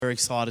very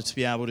excited to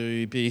be able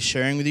to be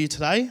sharing with you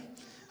today.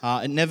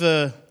 It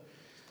never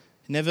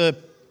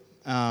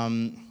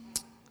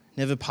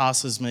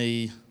passes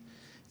me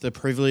the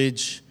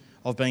privilege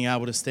of being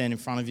able to stand in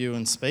front of you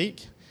and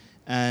speak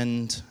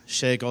and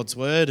share God's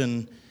word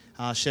and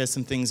share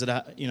some things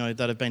that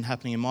that have been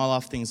happening in my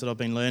life, things that I've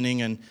been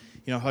learning, and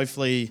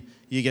hopefully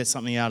you get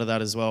something out of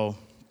that as well.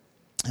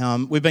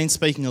 We've been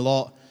speaking a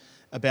lot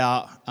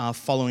about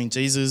following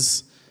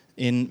Jesus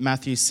in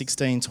Matthew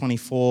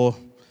 16:24,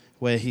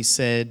 where he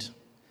said,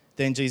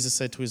 "Then Jesus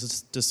said to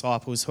his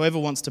disciples, 'Whoever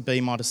wants to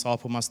be my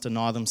disciple must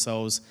deny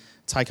themselves,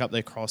 take up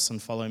their cross and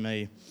follow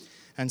me.'"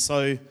 And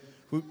so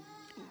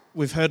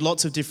we've heard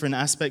lots of different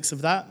aspects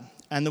of that.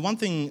 And the one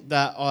thing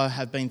that I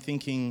have been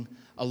thinking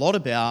a lot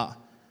about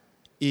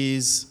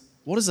is,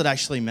 what does it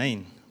actually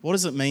mean? What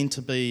does it mean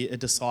to be a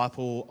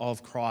disciple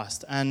of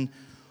Christ? And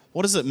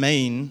what does it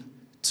mean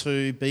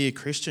to be a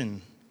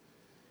Christian?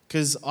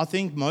 Because I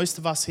think most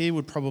of us here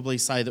would probably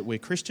say that we're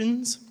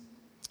Christians,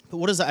 but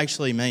what does it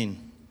actually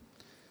mean?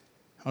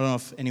 I don't know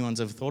if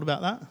anyone's ever thought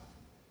about that.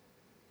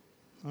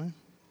 No?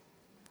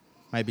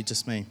 Maybe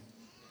just me.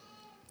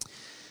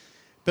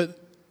 But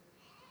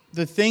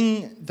the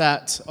thing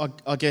that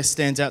I guess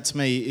stands out to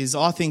me is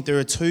I think there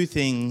are two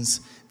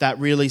things that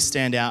really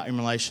stand out in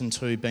relation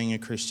to being a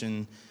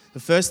Christian. The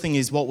first thing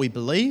is what we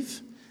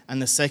believe, and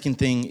the second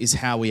thing is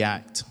how we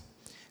act.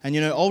 And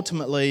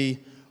ultimately,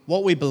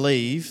 what we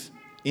believe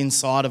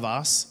inside of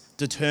us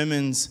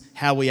determines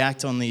how we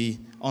act on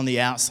the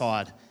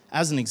outside.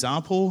 As an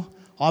example,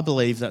 I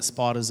believe that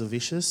spiders are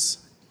vicious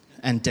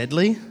and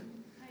deadly.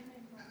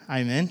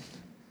 Amen.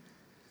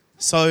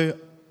 So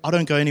I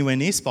don't go anywhere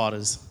near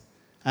spiders.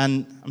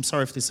 And I'm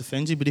sorry if this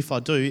offends you, but if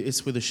I do,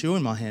 it's with a shoe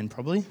in my hand,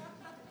 probably.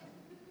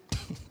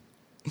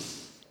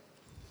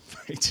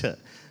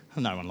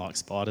 No one likes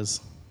spiders.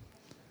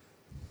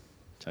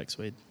 Joke's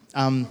weird.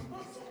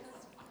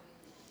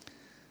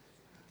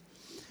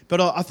 But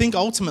I think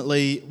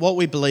ultimately what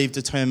we believe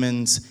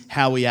determines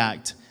how we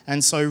act.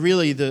 And so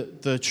really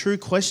the true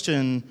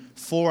question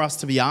for us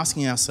to be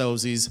asking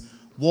ourselves is,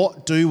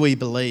 what do we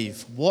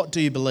believe? What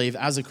do you believe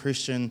as a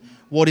Christian?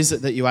 What is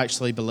it that you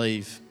actually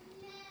believe?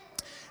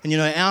 And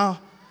our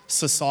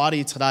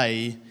society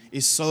today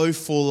is so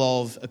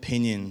full of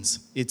opinions.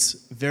 It's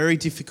very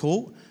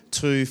difficult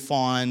to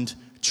find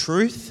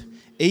truth,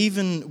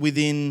 even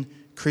within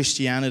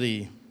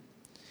Christianity.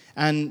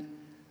 And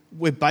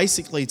we're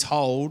basically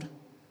told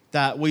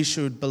that we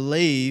should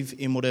believe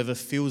in whatever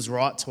feels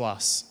right to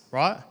us,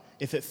 right?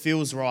 If it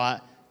feels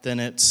right, then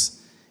it's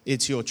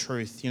your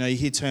truth. You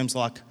hear terms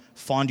like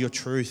find your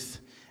truth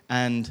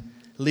and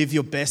live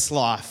your best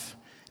life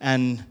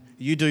and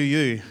you do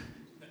you.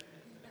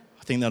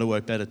 I think that'll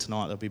work better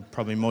tonight. There'll be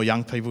probably more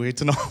young people here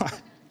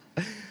tonight.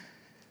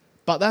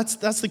 But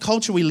that's the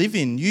culture we live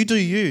in. You do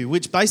you,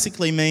 which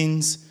basically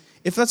means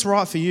if that's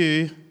right for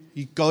you,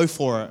 you go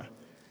for it.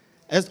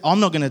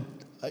 I'm not going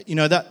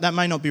to, that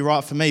may not be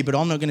right for me, but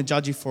I'm not going to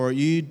judge you for it.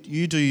 You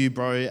do you,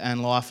 bro,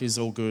 and life is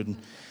all good.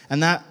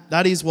 And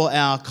that is what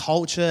our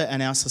culture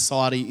and our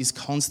society is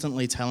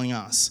constantly telling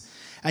us.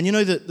 And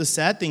the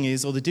sad thing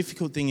is, or the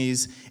difficult thing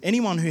is,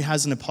 anyone who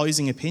has an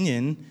opposing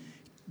opinion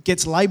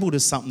gets labelled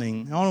as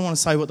something. I don't want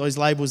to say what those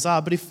labels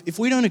are, but if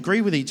we don't agree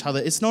with each other,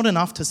 it's not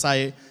enough to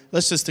say,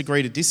 let's just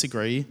agree to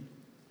disagree.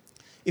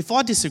 If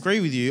I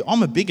disagree with you,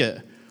 I'm a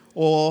bigot,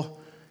 or,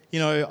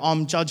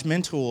 I'm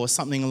judgmental or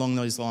something along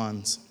those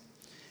lines.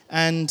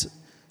 And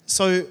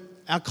so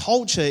our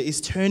culture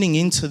is turning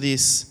into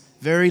this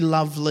very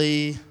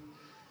lovely,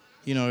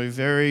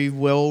 very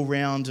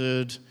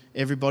well-rounded,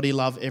 everybody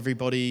love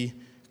everybody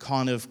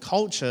kind of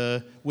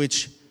culture,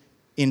 which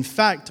in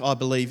fact, I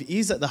believe,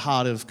 is at the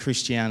heart of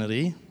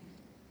Christianity.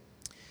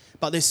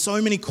 But there's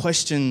so many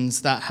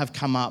questions that have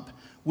come up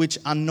which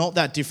are not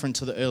that different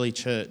to the early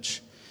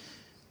church.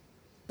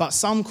 But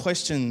some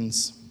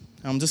questions,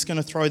 I'm just going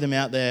to throw them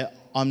out there,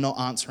 I'm not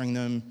answering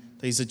them.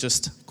 These are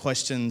just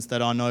questions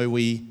that I know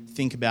we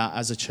think about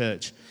as a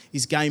church.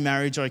 Is gay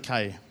marriage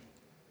okay?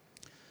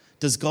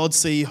 Does God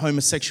see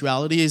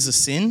homosexuality as a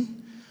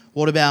sin?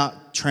 What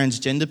about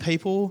transgender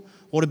people?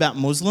 What about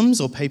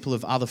Muslims or people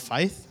of other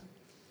faith?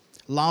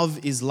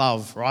 Love is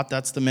love, right?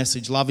 That's the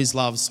message. Love is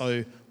love.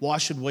 So why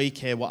should we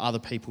care what other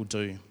people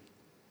do?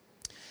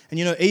 And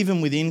even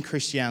within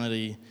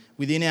Christianity,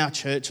 within our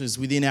churches,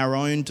 within our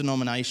own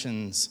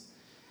denominations,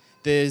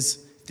 there's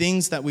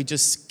things that we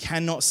just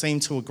cannot seem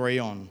to agree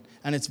on.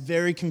 And it's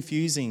very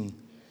confusing.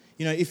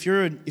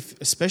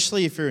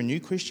 Especially if you're a new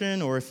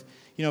Christian, or if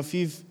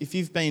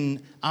you've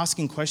been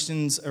asking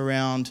questions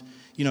around,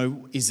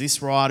 is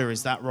this right or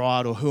is that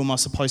right, or who am I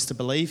supposed to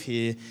believe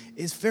here?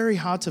 It's very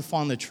hard to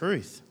find the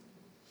truth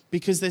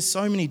because there's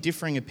so many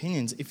differing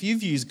opinions. If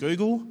you've used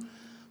Google,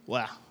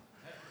 wow.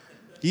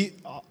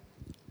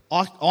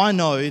 I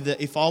know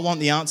that if I want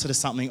the answer to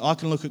something, I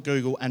can look at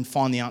Google and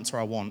find the answer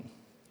I want.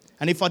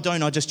 And if I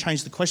don't, I just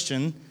change the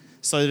question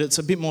so that it's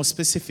a bit more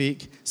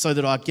specific so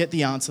that I get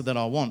the answer that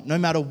I want. No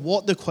matter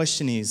what the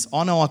question is,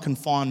 I know I can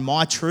find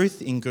my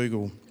truth in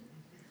Google.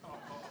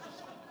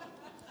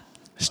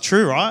 It's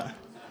true, right?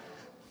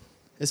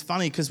 It's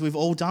funny because we've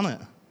all done it.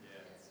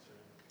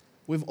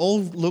 We've all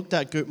looked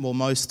at Google, well,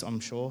 most, I'm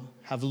sure,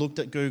 have looked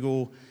at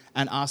Google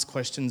and asked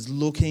questions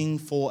looking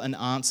for an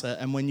answer.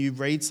 And when you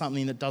read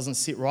something that doesn't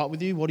sit right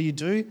with you, what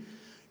do?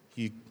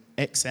 You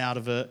X out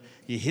of it,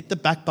 you hit the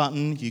back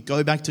button, you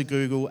go back to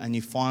Google and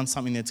you find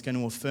something that's going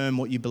to affirm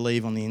what you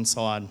believe on the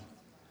inside.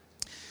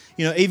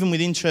 You know, even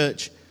within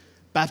church,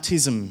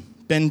 baptism.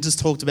 Ben just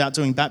talked about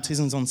doing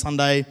baptisms on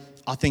Sunday.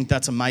 I think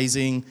that's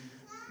amazing.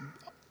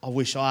 I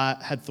wish I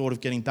had thought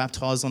of getting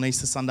baptised on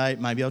Easter Sunday.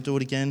 Maybe I'll do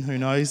it again, who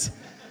knows?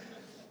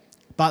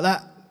 But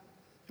that,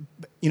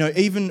 you know,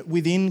 even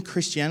within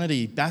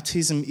Christianity,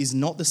 baptism is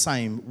not the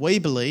same. We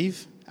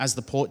believe, as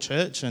the Port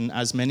Church and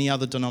as many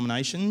other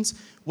denominations,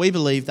 we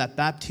believe that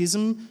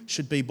baptism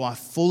should be by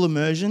full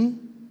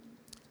immersion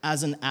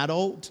as an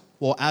adult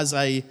or as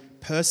a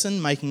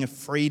person making a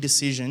free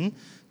decision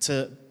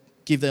to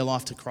give their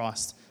life to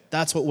Christ.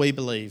 That's what we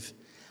believe.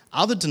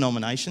 Other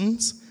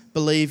denominations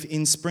believe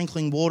in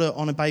sprinkling water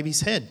on a baby's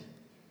head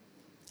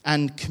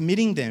and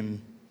committing them.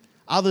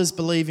 Others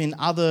believe in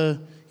other,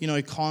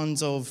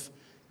 kinds of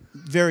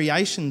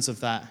variations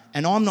of that.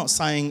 And I'm not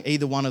saying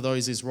either one of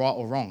those is right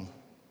or wrong.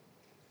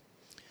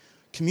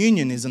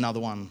 Communion is another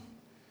one.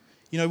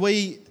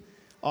 I'm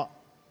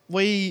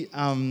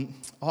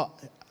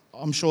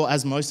sure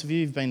as most of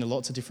you have been to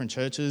lots of different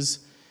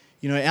churches,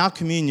 our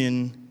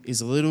communion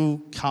is a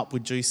little cup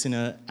with juice in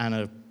it and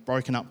a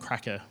broken up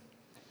cracker.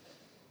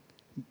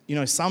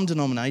 Some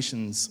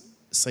denominations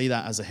see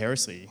that as a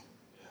heresy.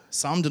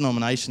 Some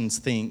denominations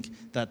think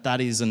that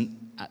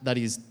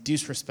is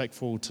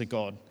disrespectful to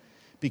God,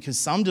 because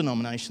some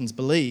denominations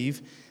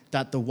believe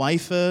that the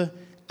wafer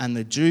and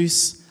the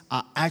juice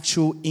are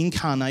actual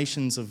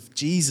incarnations of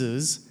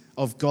Jesus,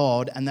 of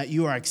God, and that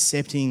you are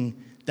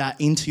accepting that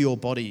into your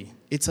body.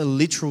 It's a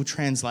literal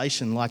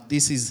translation, like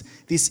this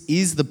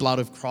is the blood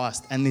of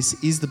Christ and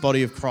this is the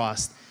body of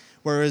Christ.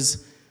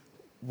 Whereas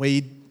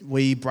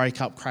we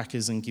break up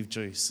crackers and give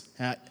juice.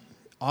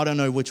 I don't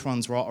know which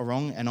one's right or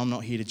wrong, and I'm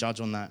not here to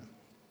judge on that.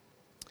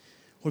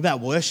 What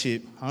about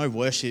worship? I know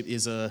worship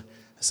is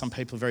some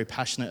people are very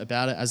passionate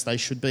about it, as they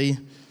should be.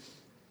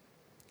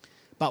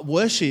 But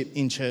worship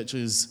in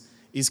churches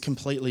is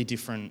completely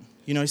different.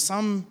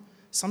 Some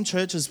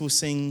churches will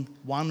sing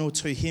 1 or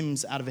 2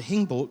 hymns out of a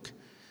hymn book,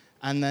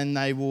 and then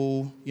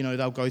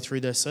they'll go through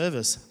their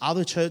service.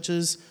 Other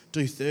churches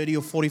do 30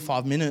 or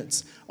 45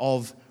 minutes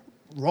of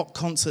rock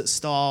concert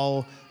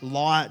style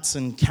lights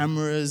and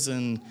cameras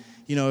and,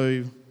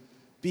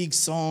 big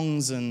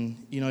songs and,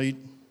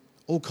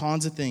 all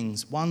kinds of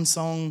things. 1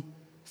 song,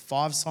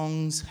 5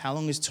 songs, how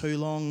long is too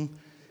long?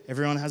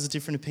 Everyone has a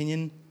different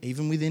opinion,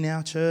 even within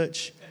our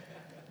church,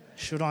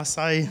 should I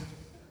say.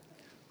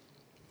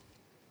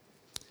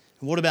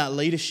 What about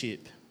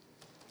leadership?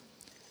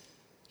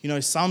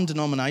 Some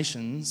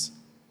denominations,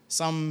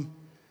 some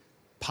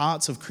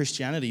parts of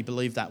Christianity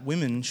believe that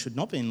women should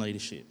not be in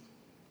leadership.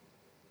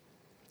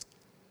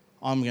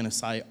 I'm going to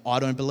say I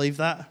don't believe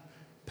that.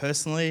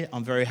 Personally,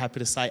 I'm very happy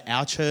to say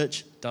our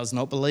church does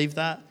not believe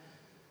that.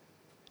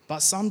 But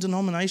some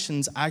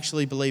denominations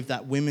actually believe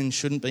that women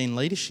shouldn't be in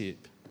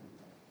leadership.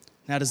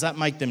 Now, does that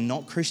make them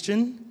not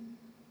Christian?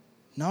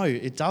 No,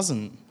 it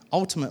doesn't.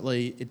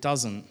 Ultimately, it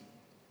doesn't.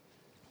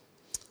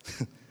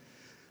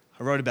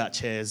 I wrote about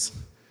chairs.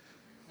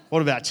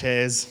 What about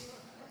chairs?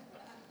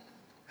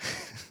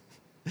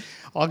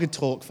 I could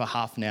talk for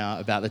half an hour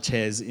about the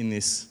chairs in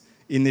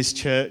this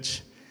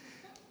church.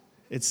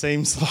 It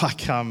seems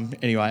like,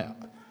 anyway,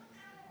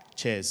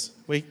 chairs.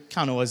 We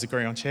can't always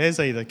agree on chairs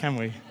either, can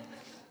we?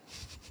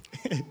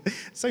 It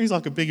seems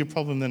like a bigger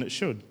problem than it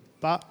should,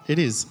 but it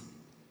is.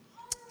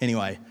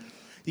 Anyway,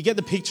 you get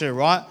the picture,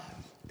 right?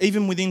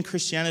 Even within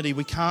Christianity,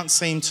 we can't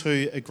seem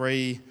to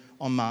agree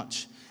on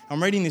much.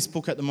 I'm reading this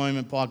book at the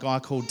moment by a guy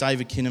called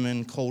David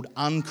Kinnaman called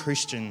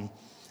Unchristian.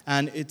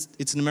 And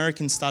it's an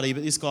American study,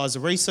 but this guy's a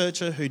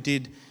researcher who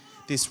did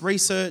this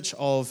research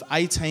of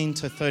 18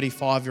 to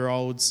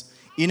 35-year-olds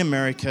in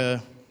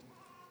America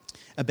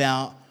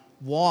about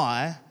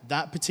why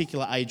that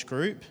particular age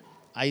group,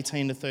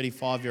 18 to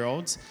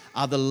 35-year-olds,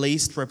 are the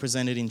least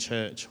represented in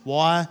church.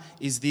 Why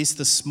is this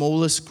the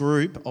smallest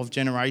group of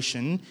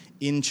generation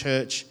in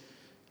church,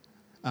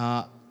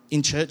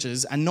 in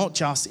churches, and not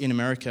just in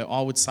America,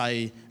 I would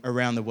say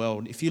around the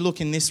world. If you look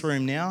in this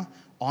room now,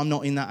 I'm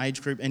not in that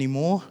age group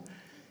anymore,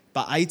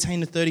 but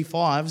 18 to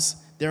 35s,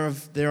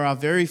 there are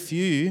very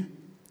few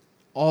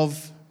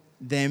of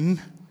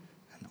them,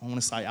 I want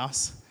to say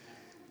us,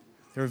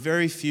 there are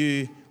very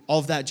few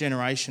of that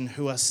generation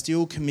who are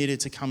still committed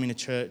to coming to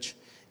church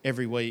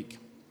every week.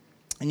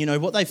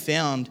 And what they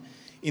found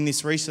in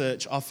this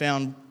research, I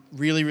found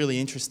really, really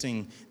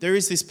interesting. There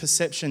is this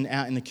perception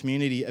out in the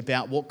community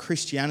about what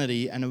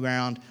Christianity and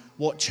around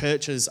what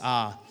churches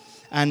are.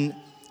 And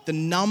the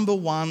number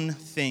one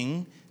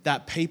thing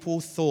that people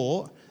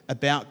thought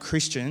about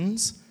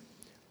Christians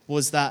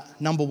was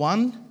that, number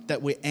one,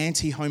 that we're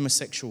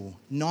anti-homosexual.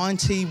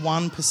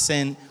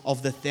 91%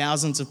 of the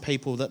thousands of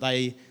people that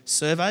they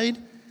surveyed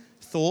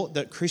thought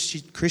that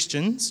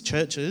Christians,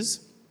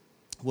 churches,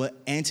 were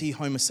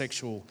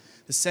anti-homosexual.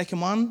 The second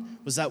one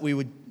was that we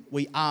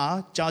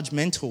are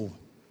judgmental.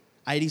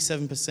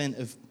 87%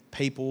 of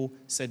people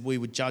said we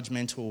were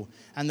judgmental.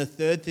 And the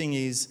third thing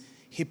is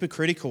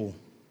hypocritical.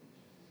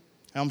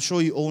 And I'm sure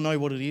you all know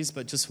what it is,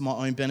 but just for my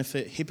own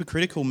benefit,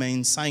 hypocritical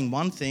means saying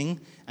one thing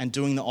and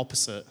doing the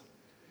opposite,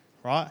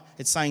 right?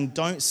 It's saying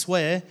don't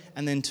swear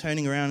and then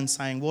turning around and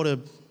saying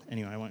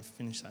anyway, I won't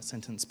finish that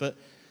sentence, but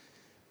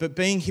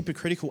being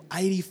hypocritical,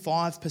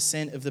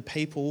 85% of the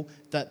people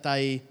that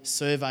they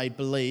surveyed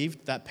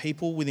believed that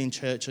people within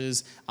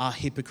churches are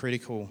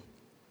hypocritical.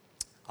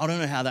 I don't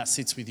know how that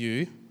sits with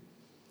you,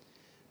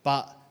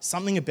 but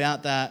something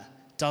about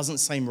that doesn't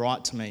seem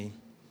right to me.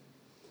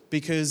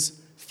 Because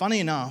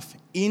funny enough,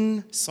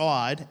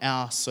 inside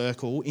our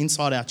circle,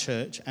 inside our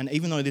church, and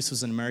even though this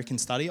was an American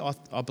study,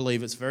 I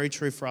believe it's very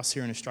true for us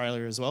here in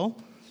Australia as well.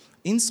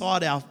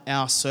 Inside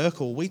our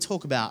circle, we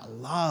talk about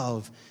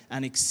love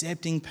and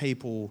accepting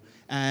people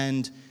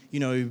and,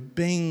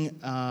 being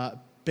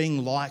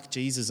like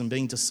Jesus and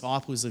being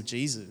disciples of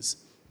Jesus.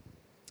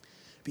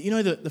 But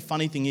the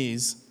funny thing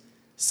is,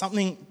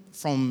 something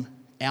from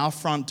our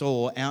front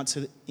door out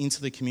into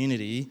the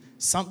community,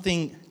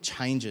 something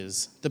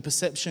changes. The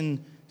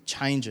perception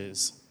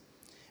changes.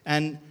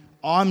 And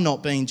I'm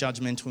not being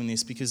judgmental in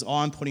this because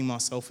I'm putting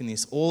myself in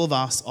this. All of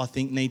us, I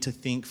think, need to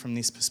think from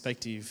this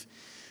perspective.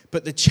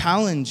 But the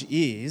challenge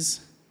is,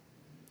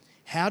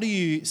 how do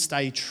you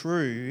stay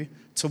true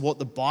to what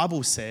the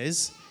Bible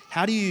says?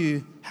 How do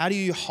you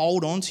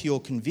hold on to your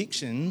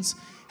convictions?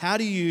 How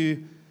do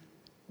you,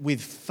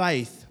 with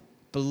faith,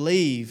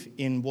 believe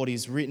in what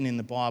is written in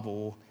the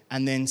Bible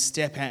and then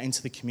step out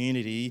into the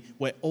community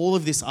where all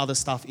of this other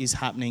stuff is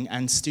happening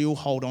and still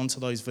hold on to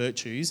those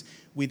virtues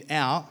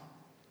without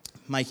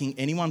making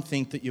anyone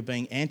think that you're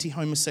being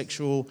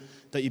anti-homosexual,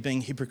 that you're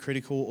being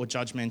hypocritical or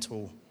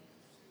judgmental?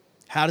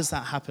 How does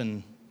that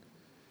happen?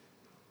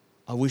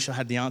 I wish I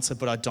had the answer,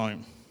 but I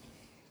don't.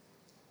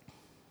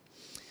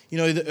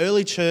 The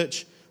early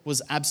church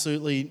was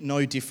absolutely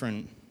no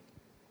different.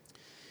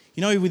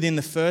 Within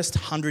the first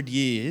 100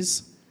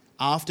 years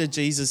after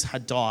Jesus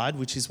had died,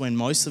 which is when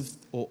most of,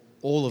 or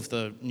all of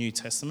the New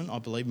Testament, I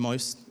believe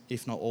most,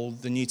 if not all,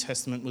 the New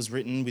Testament was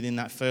written within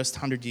that first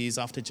 100 years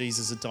after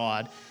Jesus had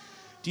died.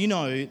 Do you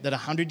know that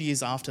 100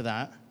 years after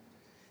that,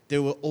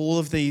 there were all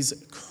of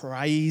these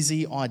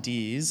crazy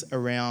ideas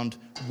around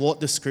what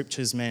the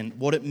scriptures meant,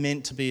 what it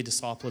meant to be a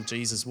disciple of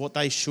Jesus, what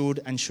they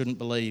should and shouldn't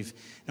believe.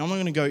 Now, I'm not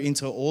going to go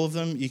into all of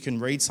them. You can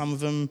read some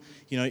of them,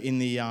 in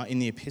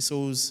the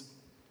epistles.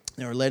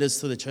 There are letters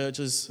to the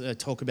churches that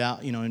talk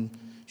about, you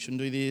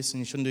shouldn't do this and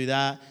you shouldn't do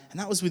that. And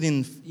that was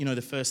within,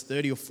 the first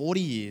 30 or 40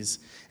 years.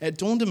 It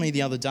dawned on me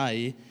the other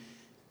day,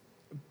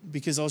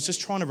 because I was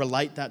just trying to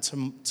relate that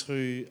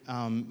to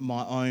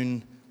my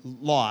own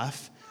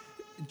life.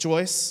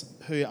 Joyce,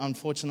 who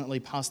unfortunately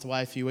passed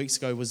away a few weeks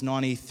ago, was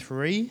 94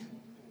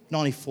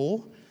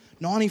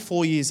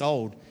 years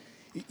old.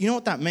 You know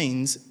what that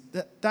means?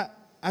 That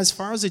as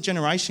far as a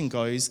generation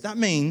goes, that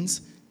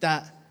means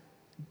that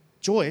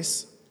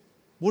Joyce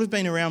would have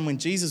been around when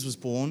Jesus was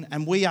born,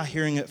 and we are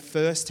hearing it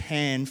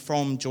firsthand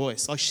from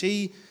Joyce.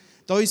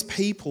 Those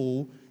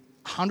people,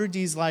 100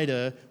 years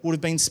later, would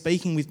have been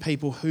speaking with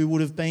people who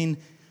would have been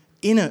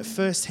in it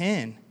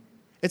firsthand.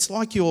 It's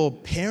like your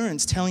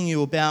parents telling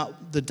you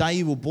about the day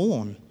you were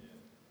born.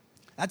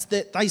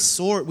 They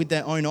saw it with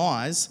their own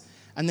eyes,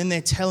 and then they're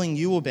telling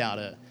you about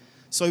it.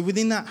 So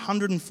within that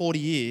 140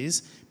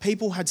 years,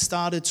 people had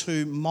started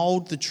to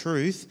mould the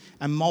truth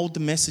and mould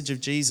the message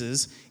of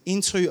Jesus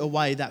into a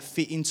way that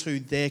fit into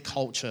their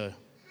culture,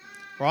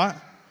 right?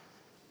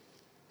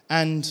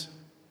 And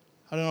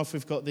I don't know if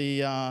we've got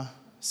the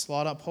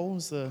slide up,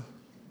 Paul.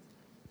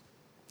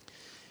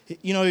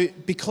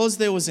 Because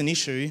there was an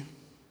issue,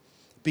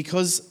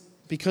 because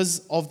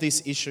of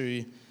this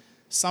issue,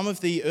 some of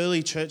the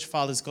early church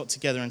fathers got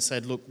together and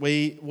said, look,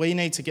 we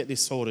need to get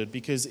this sorted,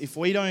 because if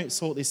we don't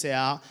sort this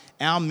out,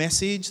 our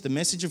message, the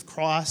message of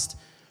Christ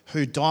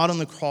who died on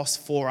the cross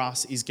for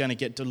us, is going to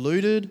get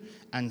diluted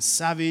and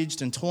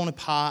savaged and torn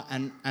apart,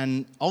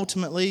 and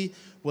ultimately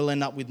we'll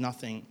end up with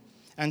nothing.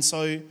 And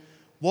so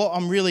what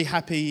I'm really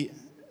happy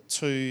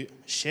to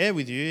share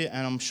with you,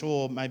 and I'm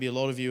sure maybe a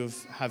lot of you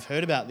have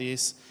heard about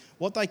this,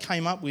 what they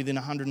came up with in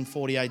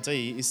 140 AD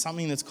is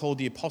something that's called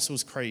the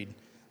Apostles' Creed.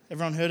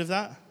 Everyone heard of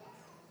that?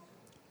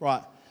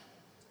 Right.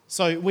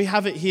 So we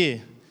have it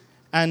here,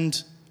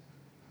 and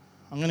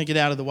I'm going to get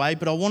out of the way,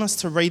 but I want us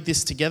to read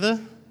this together.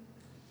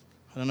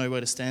 I don't know where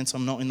to stand, so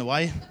I'm not in the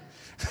way.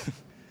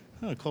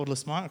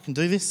 Cordless mic, I can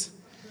do this.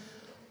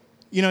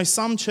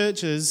 Some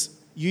churches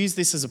use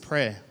this as a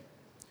prayer.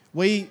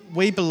 We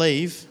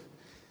believe,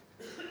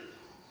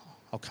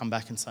 I'll come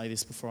back and say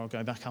this before I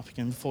go back up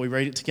again, before we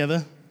read it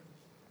together.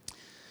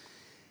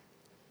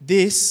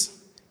 This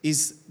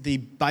is the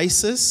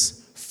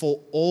basis for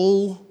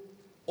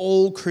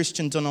all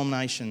Christian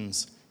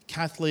denominations,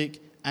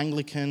 Catholic,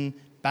 Anglican,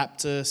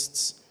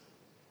 Baptists,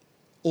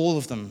 all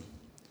of them.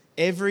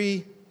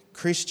 Every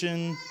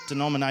Christian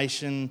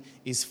denomination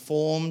is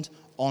formed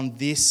on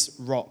this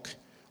rock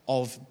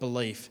of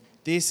belief.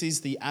 This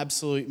is the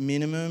absolute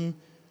minimum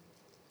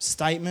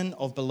statement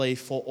of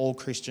belief for all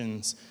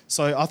Christians.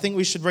 So I think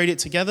we should read it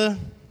together.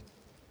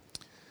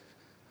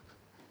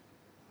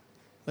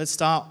 Let's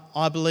start.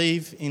 I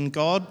believe in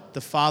God, the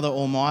Father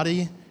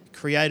Almighty,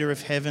 creator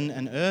of heaven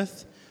and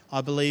earth.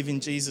 I believe in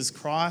Jesus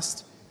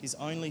Christ, his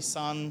only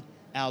Son,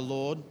 our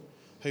Lord,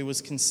 who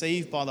was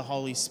conceived by the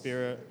Holy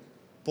Spirit,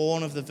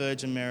 born of the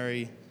Virgin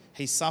Mary.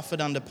 He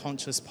suffered under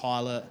Pontius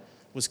Pilate,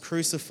 was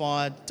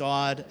crucified,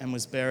 died, and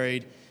was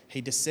buried.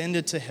 He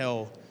descended to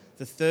hell.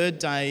 The third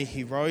day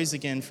he rose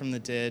again from the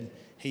dead.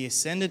 He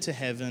ascended to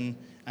heaven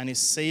and is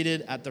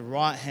seated at the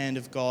right hand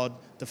of God,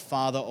 the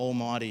Father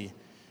Almighty.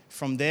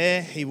 From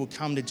there he will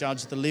come to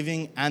judge the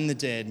living and the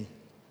dead.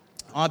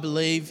 I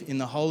believe in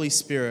the Holy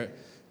Spirit,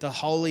 the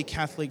Holy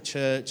Catholic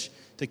Church,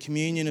 the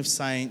communion of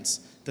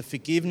saints, the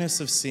forgiveness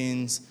of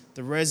sins,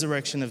 the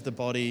resurrection of the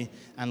body,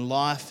 and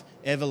life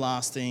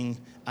everlasting.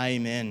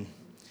 Amen.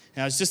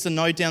 Now, it's just a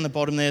note down the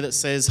bottom there that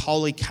says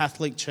Holy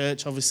Catholic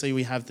Church. Obviously,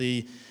 we have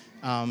the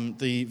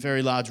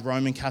very large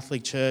Roman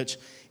Catholic Church.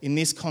 In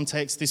this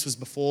context, this was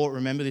before,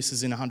 remember, this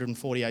is in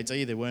 140 AD.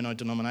 There were no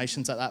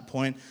denominations at that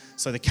point.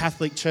 So the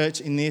Catholic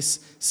Church in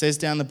this says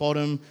down the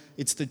bottom,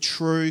 it's the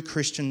true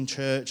Christian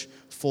church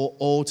for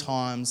all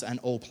times and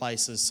all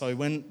places. So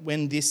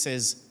when this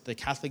says the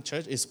Catholic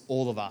Church, it's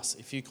all of us.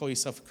 If you call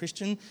yourself a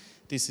Christian,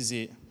 this is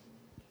it.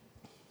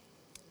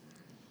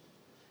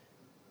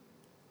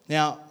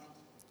 Now,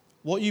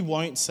 what you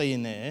won't see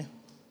in there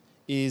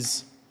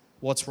is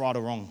what's right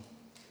or wrong.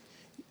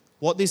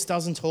 What this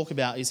doesn't talk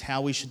about is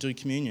how we should do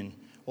communion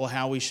or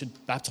how we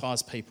should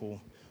baptise people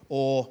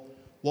or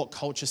what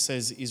culture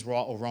says is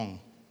right or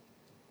wrong.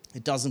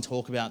 It doesn't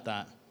talk about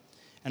that.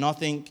 And I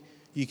think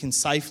you can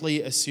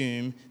safely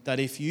assume that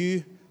if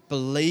you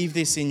believe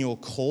this in your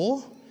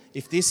core,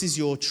 if this is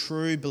your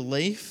true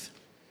belief,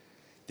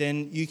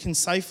 then you can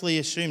safely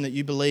assume that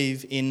you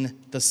believe in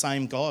the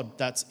same God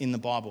that's in the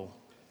Bible,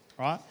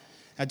 right?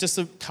 Now, just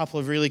a couple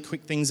of really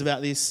quick things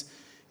about this.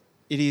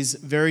 It is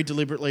very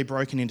deliberately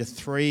broken into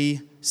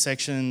three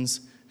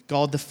sections: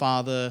 God the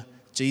Father,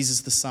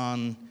 Jesus the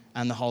Son,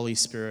 and the Holy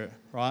Spirit,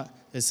 right?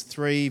 There's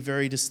three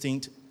very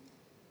distinct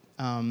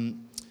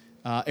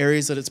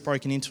areas that it's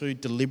broken into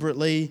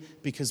deliberately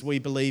because we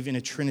believe in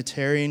a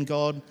Trinitarian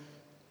God,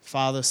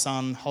 Father,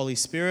 Son, Holy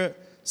Spirit.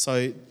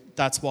 So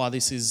that's why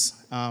this is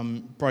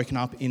broken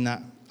up in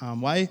that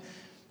way.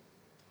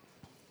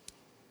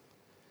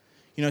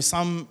 You know,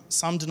 some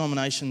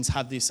denominations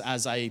have this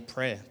as a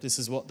prayer. This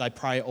is what they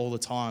pray all the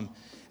time.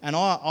 And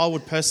I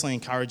would personally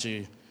encourage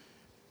you,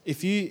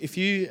 if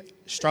you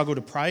struggle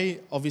to pray,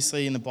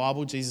 obviously in the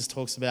Bible, Jesus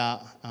talks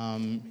about,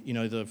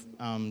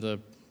 the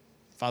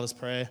Father's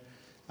Prayer.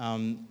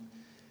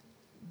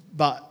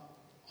 But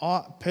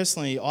I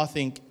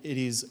think it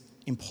is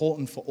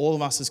important for all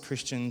of us as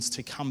Christians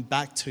to come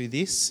back to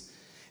this.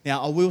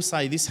 Now, I will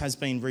say this has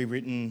been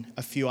rewritten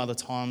a few other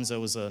times. There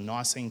was a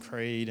Nicene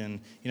Creed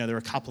and, there are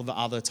a couple of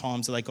other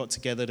times that they got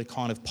together to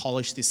kind of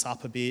polish this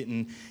up a bit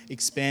and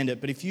expand it.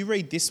 But if you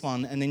read this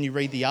one and then you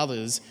read the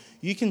others,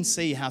 you can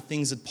see how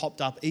things had popped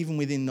up even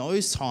within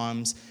those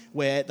times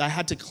where they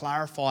had to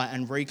clarify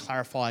and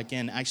re-clarify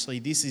again. Actually,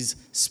 this is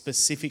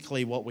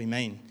specifically what we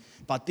mean.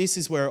 But this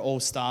is where it all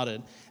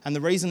started. And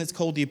the reason it's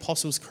called the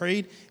Apostles'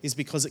 Creed is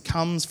because it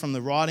comes from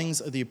the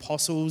writings of the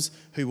apostles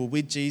who were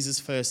with Jesus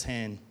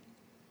firsthand.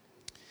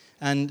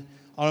 And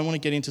I don't want to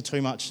get into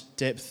too much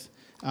depth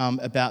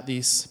about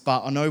this,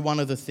 but I know one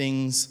of the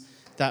things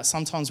that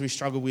sometimes we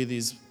struggle with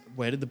is,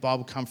 where did the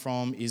Bible come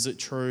from? Is it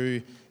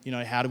true?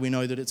 How do we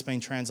know that it's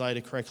been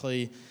translated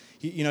correctly?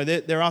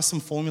 There are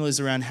some formulas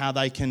around how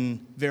they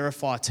can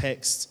verify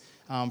text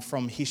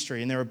from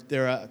history. And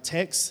there are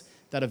texts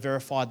that are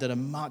verified that are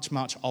much,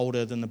 much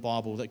older than the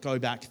Bible, that go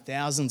back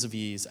thousands of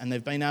years, and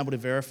they've been able to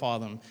verify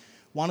them.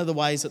 One of the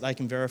ways that they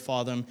can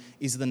verify them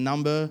is the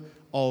number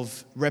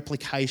of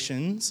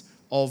replications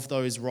of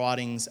those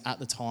writings at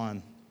the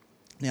time.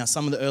 Now,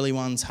 some of the early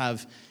ones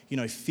have,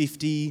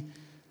 50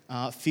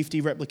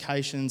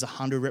 replications,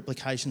 100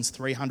 replications,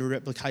 300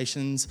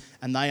 replications,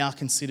 and they are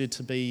considered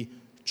to be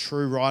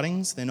true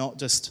writings. They're not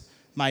just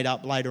made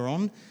up later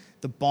on.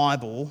 The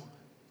Bible,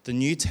 the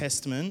New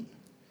Testament,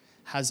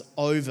 has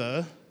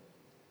over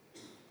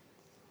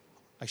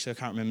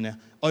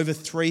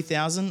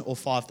 3,000 or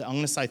 5,000. I'm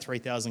going to say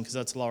 3,000 because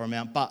that's a lower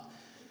amount, but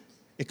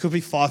it could be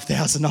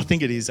 5,000. I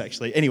think it is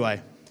actually. Anyway,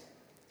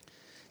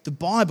 the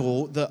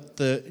Bible,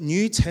 the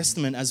New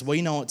Testament as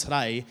we know it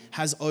today,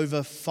 has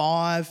over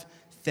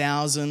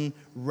 5,000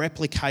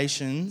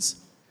 replications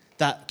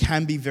that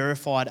can be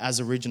verified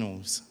as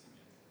originals.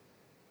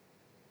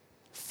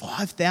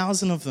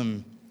 5,000 of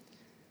them.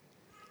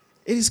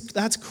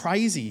 That's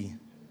crazy.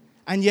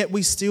 And yet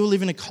we still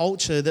live in a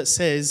culture that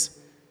says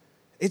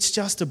it's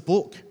just a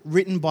book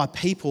written by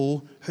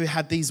people who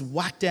had these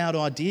whacked out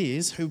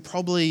ideas, who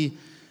probably,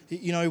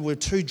 were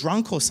too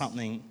drunk or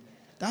something.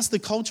 That's the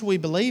culture we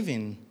believe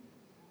in.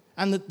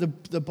 And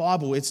the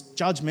Bible, it's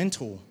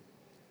judgmental.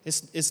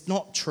 It's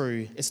not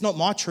true. It's not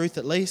my truth,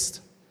 at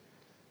least.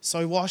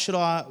 So why should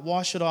I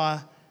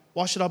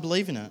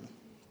believe in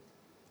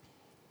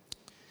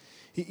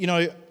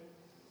it?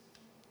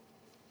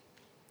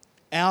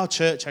 Our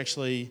church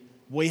actually,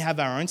 we have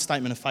our own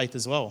statement of faith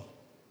as well.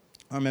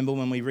 I remember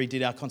when we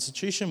redid our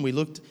constitution, we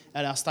looked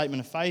at our statement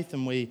of faith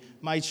and we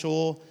made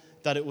sure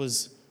that it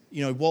was,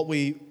 what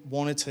we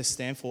wanted to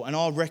stand for. And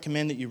I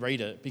recommend that you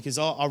read it, because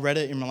I read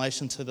it in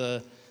relation to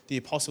the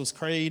Apostles'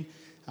 Creed,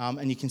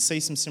 and you can see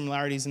some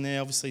similarities in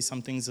there. Obviously,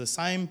 some things are the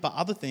same, but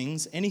other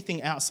things,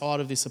 anything outside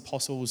of this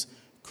Apostles'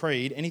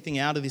 Creed, anything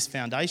out of this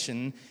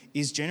foundation,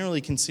 is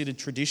generally considered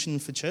tradition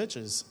for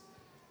churches.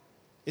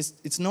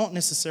 It's not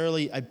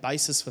necessarily a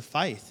basis for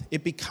faith.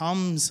 It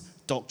becomes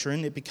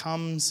doctrine. It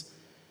becomes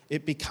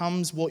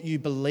what you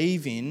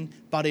believe in,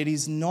 but it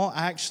is not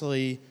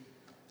actually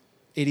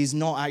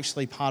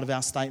part of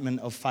our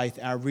statement of faith,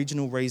 our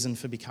original reason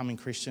for becoming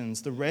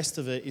Christians. The rest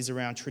of it is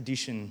around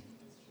tradition.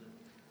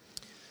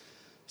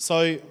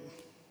 So,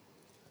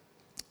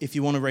 if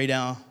you want to read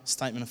our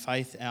statement of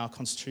faith, our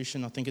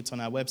constitution, I think it's on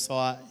our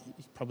website.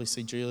 You can probably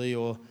see Julie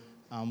or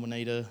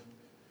Juanita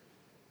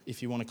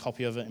if you want a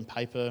copy of it in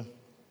paper.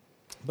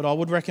 But I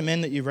would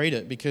recommend that you read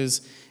it,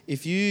 because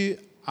if you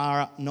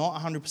are not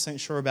 100%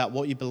 sure about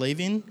what you believe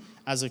in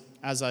as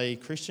a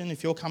Christian,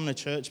 if you're coming to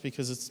church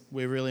because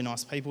we're really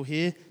nice people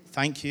here,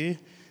 thank you.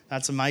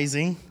 That's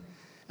amazing.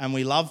 And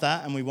we love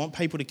that, and we want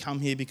people to come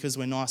here because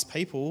we're nice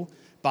people.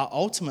 But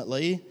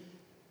ultimately,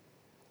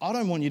 I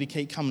don't want you to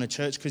keep coming to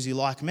church because you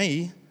like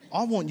me.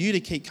 I want you to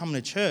keep coming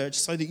to church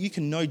so that you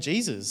can know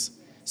Jesus,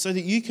 so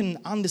that you can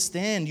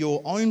understand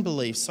your own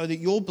beliefs, so that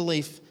your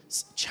beliefs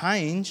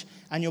change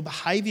and your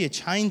behaviour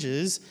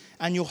changes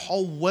and your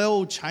whole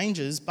world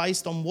changes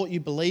based on what you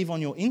believe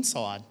on your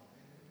inside.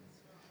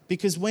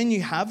 Because when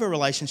you have a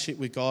relationship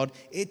with God,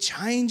 it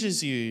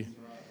changes you.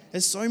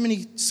 There's so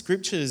many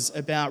scriptures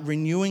about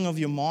renewing of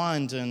your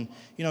mind, and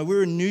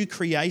we're a new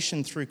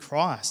creation through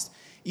Christ.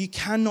 You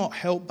cannot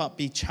help but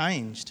be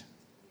changed.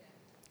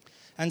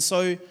 And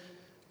so,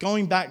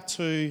 going back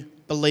to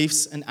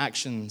beliefs and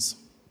actions,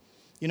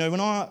 when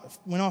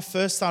I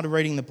first started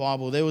reading the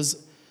Bible, there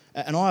was,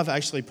 and I've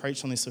actually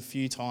preached on this a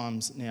few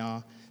times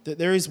now, that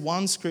there is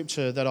one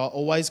scripture that I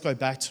always go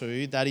back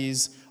to that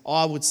is,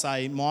 I would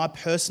say, my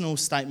personal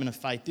statement of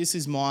faith. This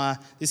is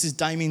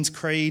Damian's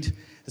creed.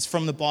 It's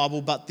from the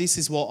Bible, but this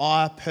is what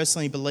I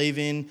personally believe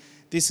in.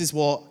 This is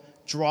what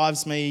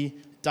drives me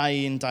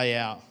day in, day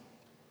out.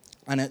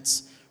 And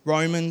it's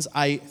Romans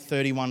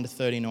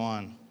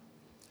 8:31-39.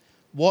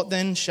 What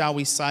then shall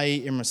we say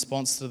in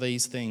response to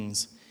these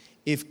things?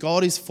 If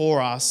God is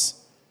for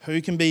us,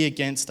 who can be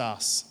against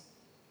us?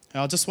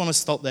 And I just want to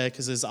stop there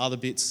because there's other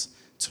bits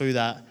to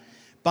that.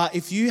 But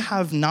if you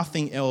have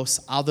nothing else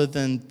other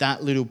than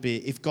that little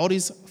bit, if God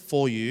is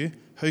for you,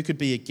 who could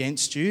be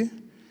against you?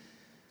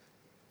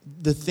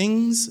 The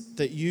things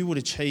that you would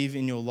achieve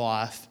in your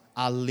life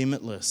are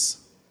limitless.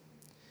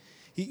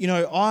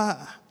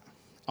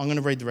 I'm going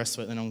to read the rest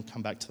of it, then I'll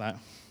come back to that.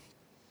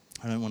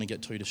 I don't want to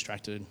get too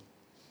distracted.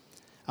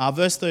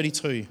 Verse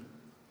 32.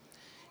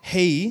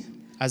 He,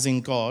 as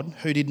in God,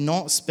 who did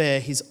not spare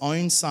his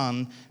own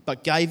son,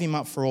 but gave him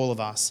up for all of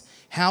us,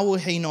 how will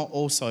he not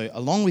also,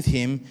 along with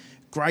him,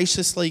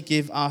 graciously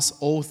give us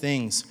all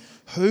things?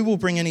 Who will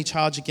bring any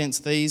charge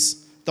against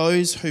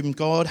those whom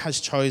God has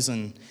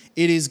chosen?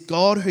 It is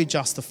God who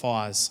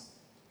justifies.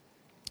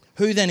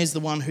 Who then is the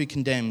one who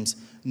condemns?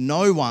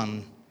 No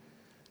one.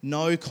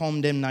 No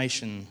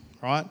condemnation,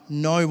 right?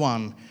 No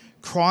one.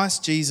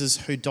 Christ Jesus,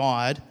 who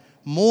died,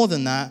 more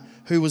than that,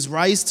 who was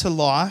raised to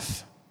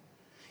life,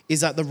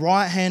 is at the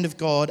right hand of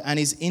God and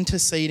is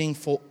interceding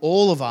for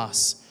all of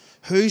us.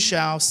 Who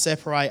shall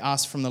separate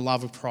us from the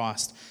love of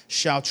Christ?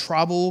 Shall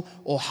trouble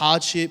or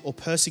hardship or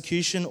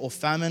persecution or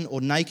famine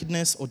or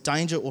nakedness or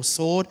danger or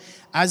sword?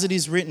 As it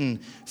is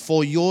written,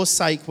 for your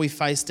sake we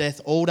face death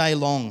all day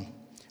long.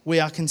 We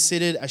are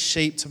considered as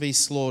sheep to be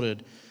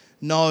slaughtered.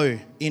 No,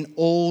 in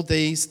all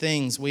these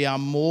things we are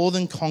more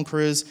than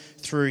conquerors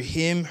through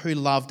him who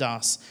loved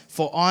us.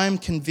 For I am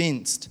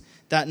convinced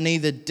that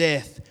neither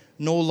death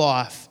nor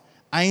life,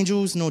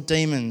 angels nor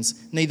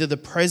demons, neither the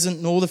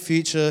present nor the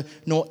future,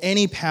 nor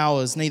any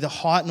powers, neither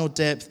height nor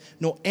depth,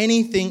 nor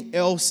anything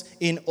else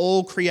in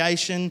all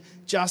creation,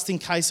 just in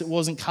case it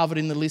wasn't covered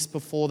in the list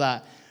before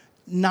that,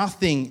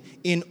 nothing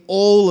in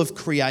all of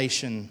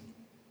creation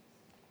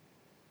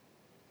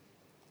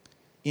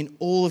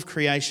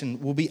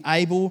will be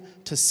able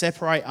to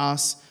separate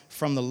us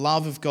from the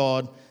love of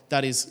God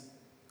that is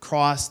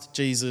Christ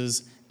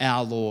Jesus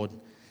our Lord.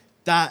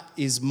 That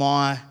is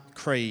my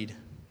creed.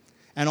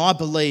 And I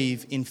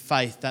believe in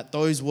faith that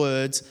those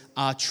words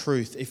are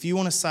truth. If you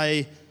want to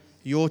say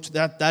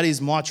that is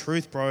my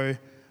truth, bro,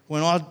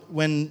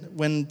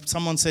 when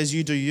someone says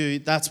you do you,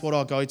 that's what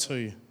I go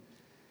to.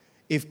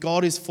 If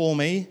God is for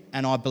me,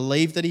 and I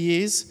believe that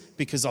he is,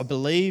 because I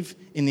believe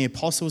in the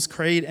Apostles'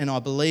 Creed and I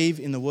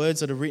believe in the words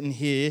that are written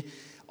here,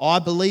 I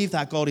believe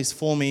that God is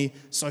for me,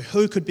 so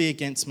who could be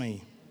against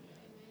me?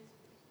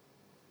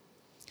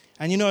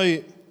 And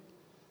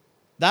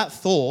that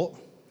thought,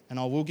 and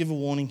I will give a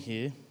warning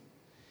here,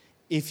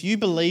 if you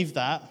believe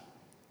that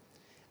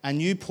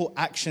and you put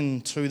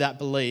action to that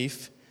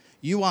belief,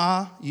 you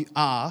are,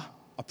 I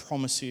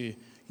promise you,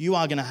 you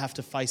are going to have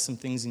to face some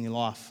things in your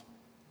life.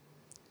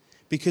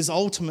 because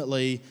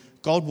ultimately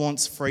God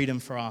wants freedom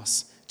for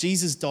us.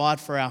 Jesus died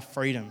for our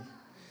freedom.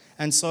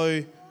 And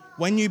so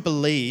when you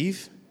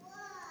believe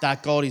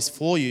that God is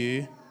for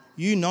you,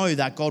 you know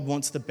that God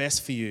wants the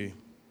best for you.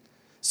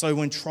 So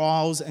when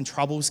trials and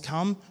troubles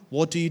come,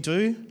 what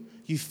do?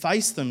 You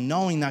face them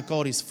knowing that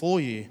God is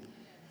for you.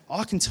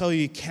 I can tell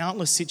you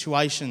countless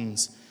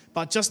situations,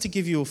 but just to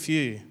give you a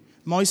few.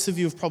 Most of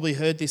you have probably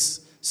heard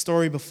this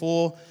story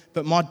before,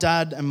 but my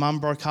dad and mum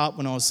broke up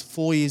when I was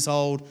 4 years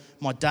old.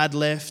 My dad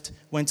left,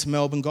 went to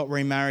Melbourne, got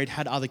remarried,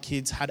 had other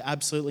kids, had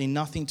absolutely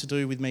nothing to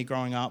do with me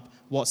growing up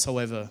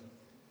whatsoever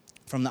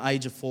from the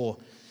age of 4.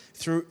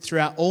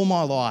 Throughout all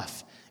my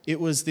life, it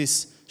was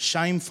this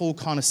shameful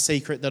kind of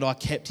secret that I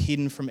kept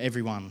hidden from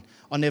everyone.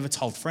 I never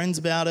told friends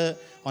about it.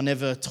 I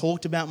never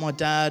talked about my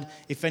dad.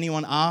 If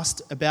anyone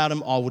asked about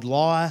him, I would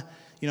lie.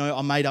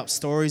 I made up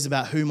stories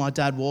about who my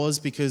dad was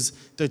because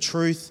the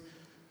truth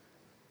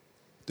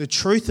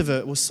of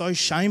it was so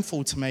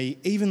shameful to me,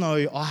 even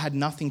though I had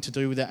nothing to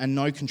do with it and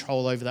no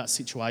control over that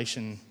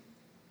situation.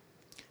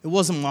 It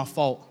wasn't my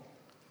fault.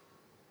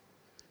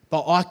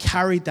 But I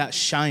carried that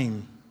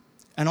shame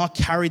and I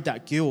carried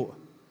that guilt.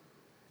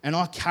 And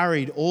I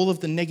carried all of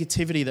the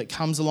negativity that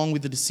comes along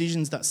with the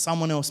decisions that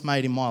someone else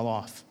made in my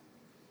life.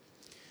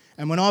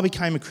 And when I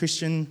became a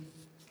Christian,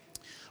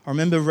 I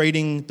remember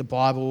reading the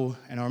Bible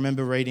and I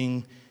remember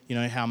reading,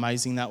 how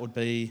amazing that would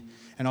be.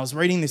 And I was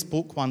reading this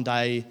book one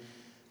day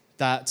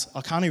that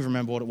I can't even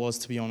remember what it was,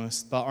 to be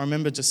honest. But I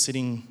remember just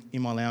sitting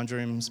in my lounge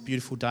room. It was a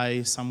beautiful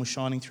day. Sun was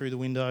shining through the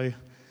window.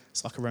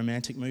 It's like a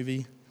romantic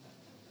movie.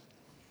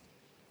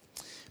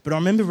 But I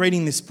remember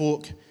reading this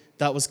book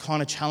that was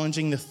kind of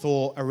challenging the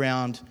thought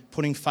around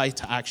putting faith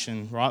to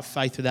action, right?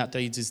 Faith without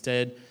deeds is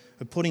dead,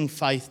 but putting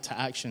faith to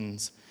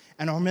actions.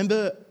 And I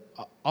remember,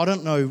 I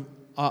don't know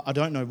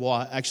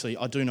why. Actually,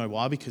 I do know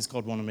why, because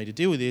God wanted me to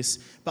deal with this.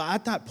 But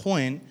at that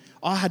point,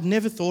 I had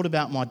never thought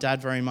about my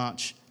dad very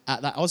much.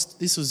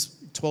 This was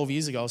 12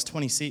 years ago. I was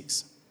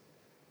 26.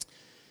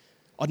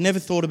 I'd never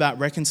thought about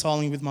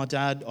reconciling with my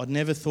dad. I'd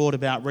never thought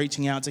about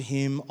reaching out to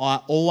him.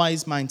 I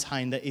always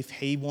maintained that if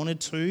he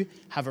wanted to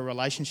have a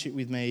relationship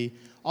with me,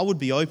 I would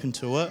be open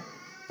to it,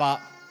 but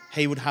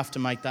he would have to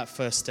make that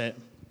first step.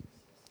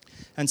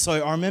 And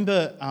so I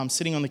remember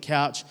sitting on the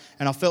couch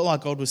and I felt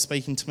like God was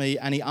speaking to me,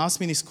 and he asked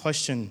me this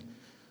question: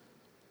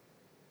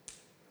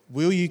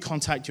 will you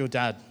contact your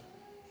dad?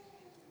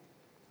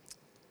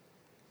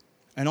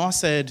 And I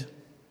said,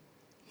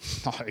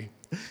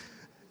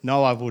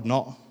 no, I would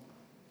not.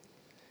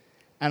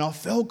 And I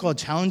felt God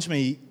challenge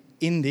me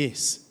in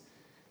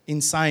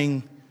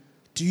saying,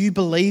 do you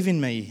believe in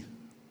me?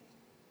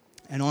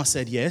 And I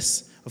said,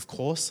 yes, of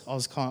course. I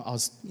was kind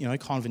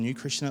of a new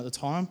Christian at the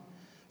time.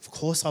 Of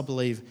course I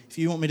believe. If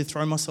you want me to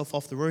throw myself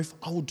off the roof,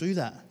 I will do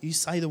that. You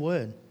say the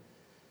word.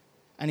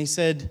 And he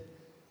said,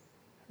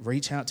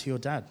 reach out to your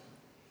dad.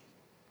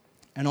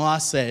 And I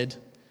said,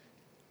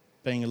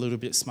 being a little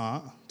bit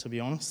smart, to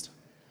be honest,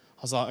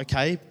 I was like,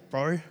 okay,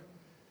 bro,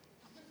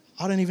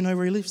 I don't even know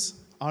where he lives.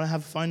 I don't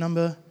have a phone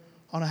number.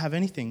 I don't have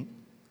anything.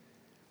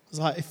 I was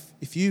like,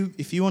 if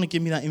you want to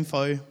give me that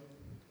info,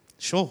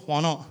 sure,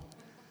 why not?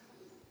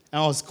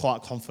 And I was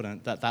quite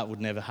confident that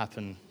would never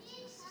happen.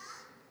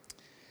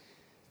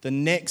 The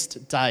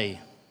next day,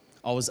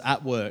 I was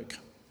at work.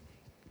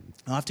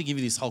 I have to give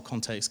you this whole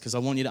context because I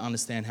want you to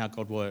understand how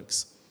God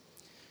works.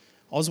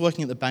 I was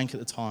working at the bank at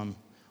the time.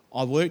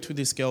 I worked with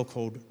this girl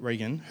called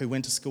Regan who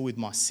went to school with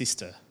my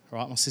sister.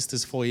 Right, my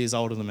sister's 4 years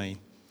older than me.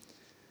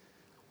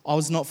 I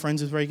was not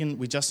friends with Regan.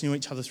 We just knew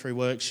each other through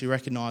work. She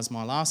recognised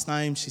my last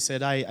name. She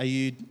said, "Hey, are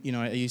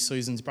you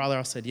Susan's brother?"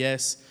 I said,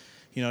 "Yes."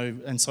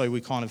 And so we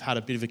kind of had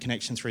a bit of a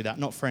connection through that.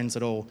 Not friends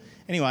at all.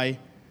 Anyway,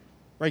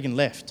 Regan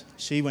left.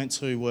 She went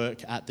to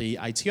work at the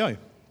ATO.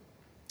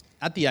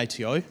 At the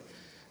ATO,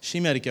 she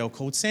met a girl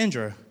called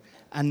Sandra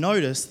and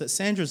noticed that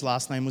Sandra's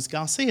last name was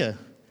Garcia.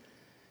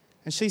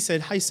 And she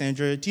said, "Hey,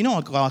 Sandra, do you know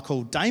a guy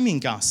called Damian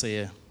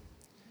Garcia?"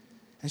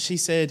 And she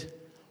said,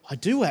 "I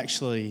do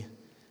actually.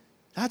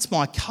 That's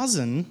my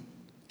cousin.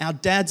 Our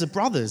dads are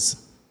brothers.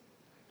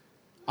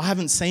 I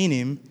haven't seen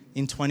him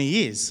in 20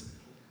 years."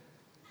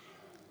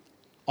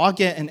 I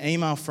get an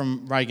email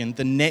from Regan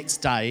the next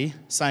day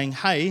saying,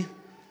 "Hey,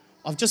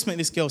 I've just met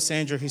this girl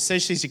Sandra who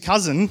says she's your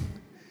cousin.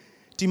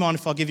 Do you mind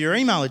if I give you her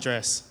email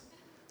address?"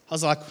 I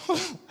was like,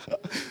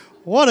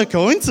 what a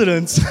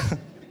coincidence.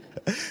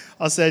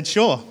 I said,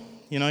 "Sure,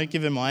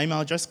 give her my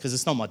email address," because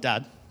it's not my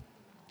dad.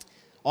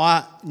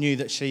 I knew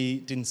that she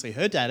didn't see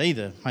her dad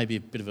either, maybe a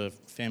bit of a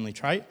family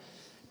trait,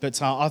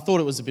 but I thought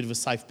it was a bit of a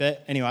safe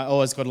bet. Anyway, I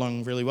always got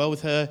along really well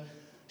with her.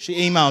 She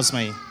emails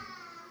me,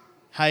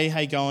 "Hey, how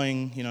you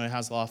going?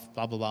 How's life?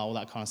 Blah, blah, blah," all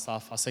that kind of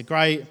stuff. I said,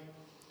 "Great.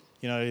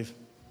 I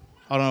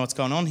don't know what's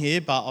going on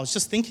here, but I was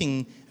just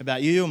thinking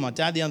about you and my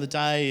dad the other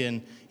day,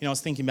 and, I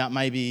was thinking about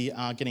maybe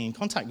getting in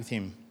contact with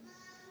him."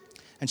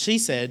 And she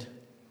said,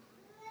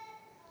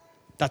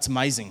 "That's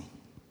amazing.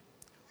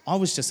 I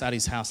was just at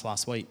his house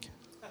last week."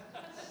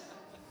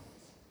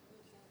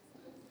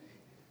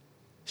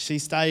 She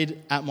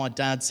stayed at my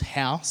dad's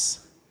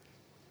house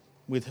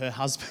with her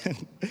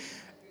husband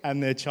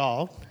and their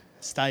child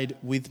stayed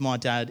with my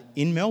dad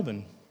in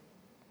Melbourne.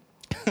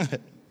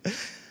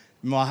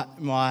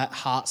 My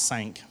heart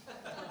sank.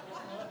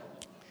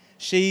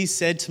 She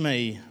said to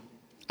me,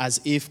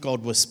 as if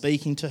God was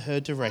speaking to her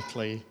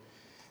directly,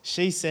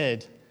 she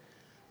said,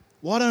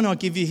 "Why don't I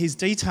give you his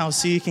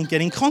details so you can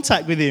get in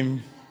contact with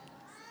him?"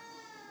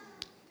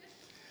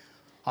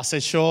 I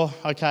said, "Sure,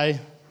 okay."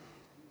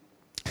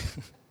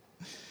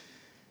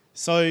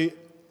 So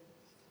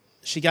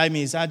she gave me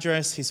his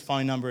address, his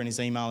phone number, and his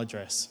email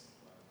address.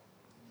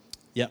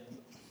 Yep.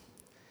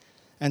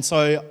 And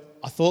so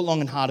I thought long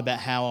and hard about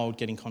how I would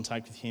get in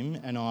contact with him,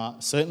 and I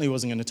certainly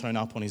wasn't going to turn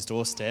up on his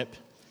doorstep.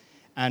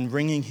 And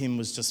ringing him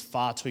was just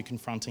far too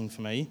confronting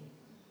for me.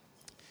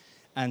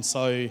 And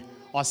so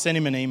I sent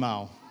him an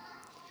email.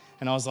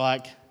 And I was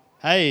like,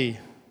 "Hey,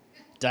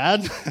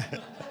 Dad."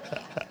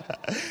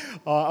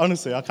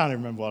 Honestly, I can't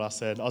even remember what I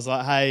said. I was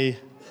like, "Hey,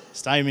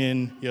 it's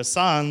Damian, your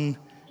son.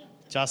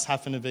 Just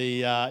happened to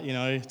be,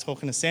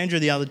 talking to Sandra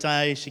the other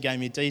day. She gave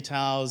me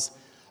details.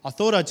 I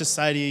thought I'd just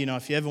say to you,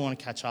 if you ever want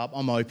to catch up,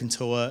 I'm open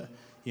to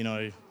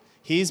it.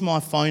 Here's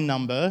my phone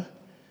number.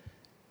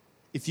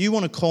 If you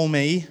want to call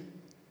me,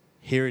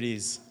 here it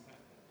is.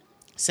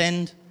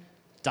 Send,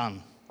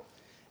 done."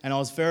 And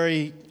I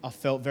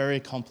felt very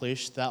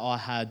accomplished that I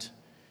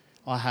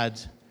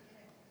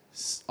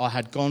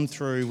had gone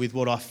through with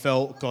what I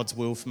felt God's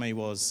will for me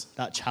was,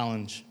 that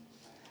challenge.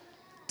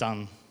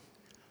 Done.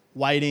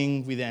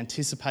 Waiting with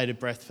anticipated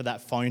breath for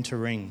that phone to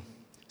ring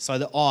so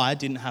that I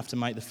didn't have to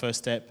make the first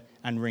step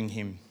and ring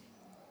him.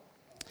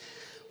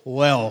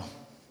 Well,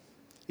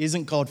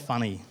 isn't God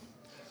funny?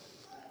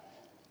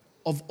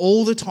 Of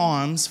all the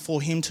times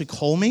for him to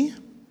call me,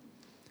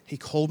 he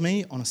called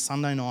me on a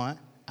Sunday night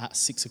at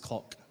 6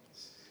 o'clock.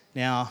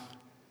 Now,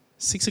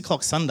 6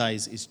 o'clock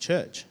Sundays is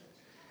church.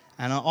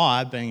 And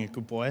I, being a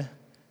good boy,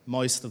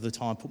 most of the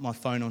time put my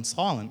phone on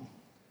silent.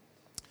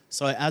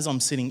 So as I'm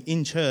sitting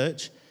in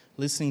church,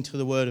 listening to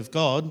the word of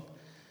God,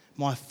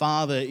 my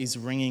father is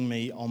ringing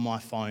me on my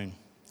phone.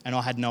 And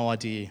I had no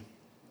idea.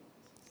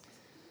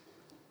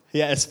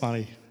 Yeah, it's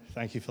funny.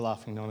 Thank you for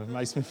laughing, Nonna. It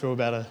makes me feel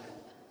better.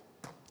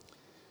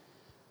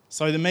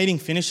 So the meeting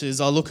finishes,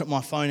 I look at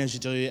my phone as you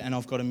do, and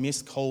I've got a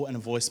missed call and a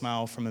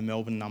voicemail from a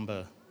Melbourne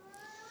number.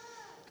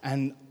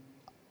 And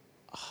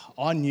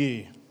I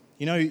knew,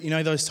 you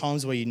know those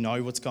times where you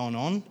know what's going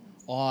on?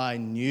 I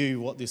knew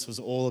what this was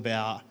all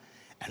about,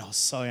 and I was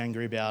so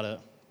angry about it.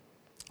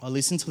 I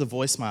listened to the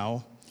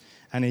voicemail,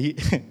 and he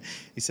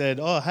said,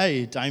 "Oh,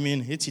 hey,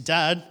 Damian, it's your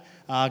dad.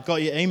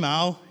 Got your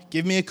email.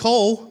 Give me a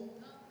call."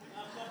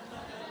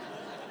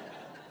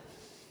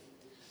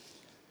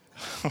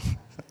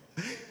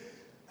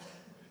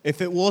 If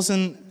it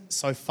wasn't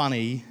so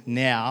funny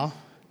now,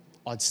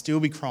 I'd still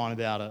be crying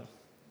about it.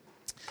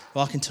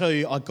 Well, I can tell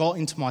you, I got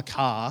into my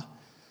car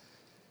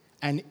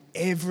and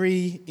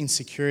every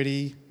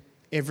insecurity,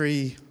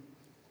 every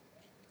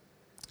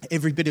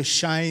bit of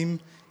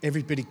shame,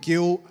 every bit of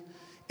guilt,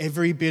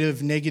 every bit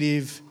of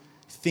negative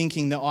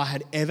thinking that I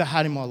had ever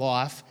had in my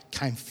life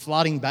came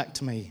flooding back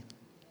to me.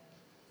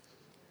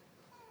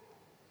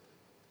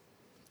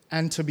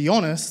 And to be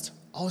honest,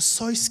 I was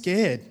so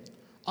scared.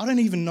 I don't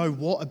even know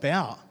what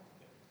about.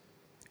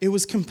 It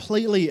was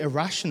completely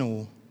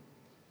irrational.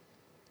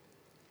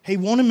 He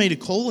wanted me to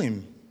call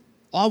him.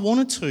 I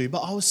wanted to, but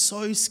I was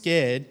so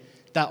scared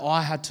that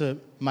I had to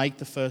make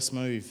the first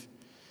move.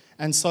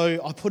 And so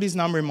I put his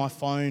number in my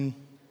phone.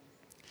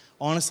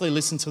 I honestly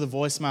listened to the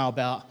voicemail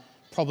about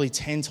probably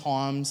 10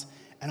 times,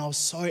 and I was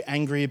so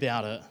angry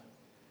about it.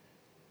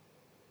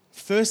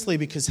 Firstly,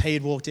 because he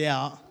had walked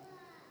out.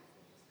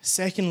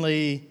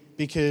 Secondly,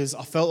 because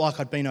I felt like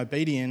I'd been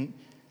obedient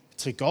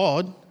to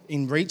God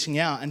in reaching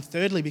out. And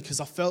thirdly, because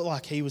I felt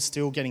like he was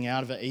still getting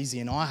out of it easy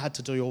and I had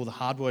to do all the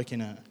hard work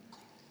in it.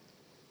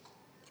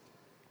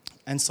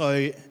 And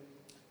so,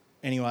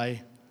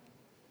 anyway,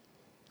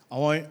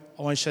 I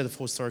won't share the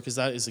full story because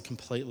that is a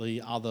completely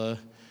other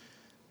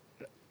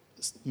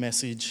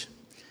message.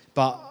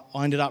 But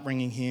I ended up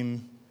ringing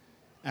him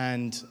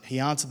and he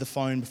answered the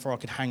phone before I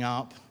could hang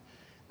up.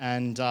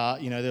 And,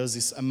 there was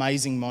this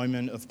amazing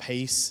moment of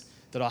peace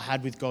that I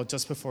had with God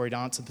just before he'd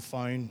answered the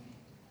phone.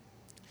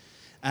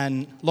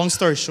 And long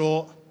story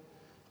short,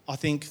 I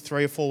think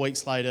 3 or 4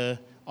 weeks later,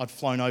 I'd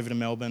flown over to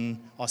Melbourne.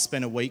 I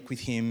spent a week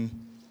with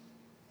him,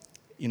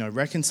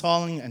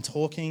 reconciling and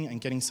talking and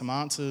getting some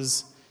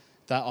answers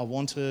that I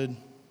wanted.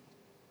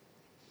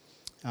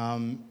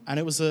 And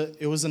it was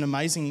an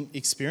amazing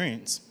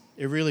experience.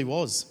 It really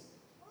was.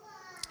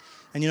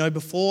 And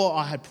before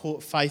I had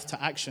put faith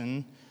to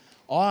action,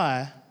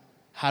 I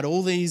had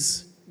all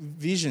these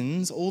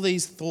visions, all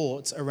these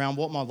thoughts around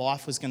what my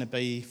life was going to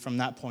be from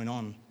that point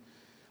on.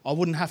 I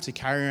wouldn't have to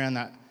carry around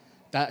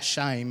that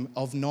shame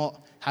of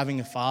not having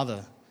a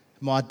father.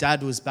 My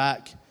dad was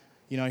back.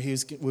 We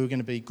were going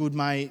to be good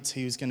mates.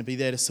 He was going to be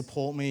there to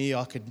support me.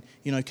 I could,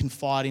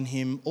 confide in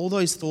him. All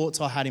those thoughts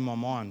I had in my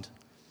mind.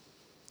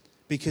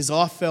 Because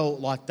I felt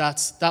like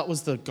that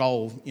was the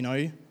goal,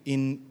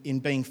 in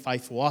being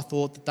faithful. I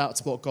thought that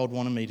that's what God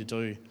wanted me to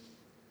do.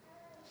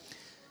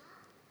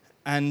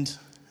 And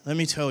let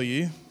me tell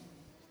you,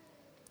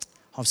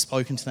 I've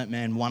spoken to that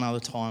man one other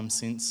time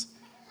since.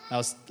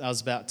 That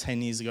was about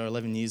 10 years ago,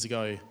 11 years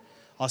ago.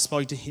 I've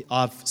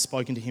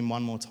spoken to him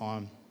one more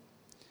time.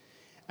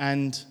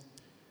 And,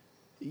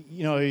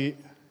 you know,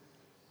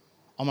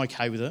 I'm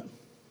okay with it.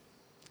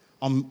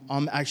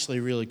 I'm actually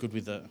really good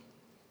with it.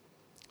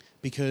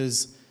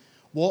 Because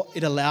what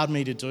it allowed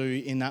me to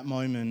do in that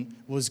moment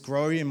was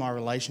grow in my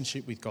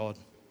relationship with God.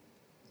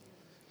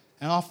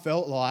 And I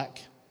felt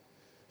like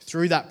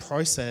through that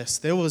process,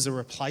 there was a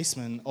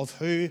replacement of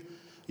who,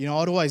 you know,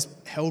 I'd always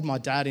held my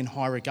dad in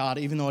high regard,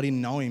 even though I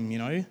didn't know him, you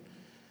know.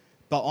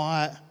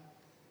 But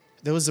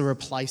there was a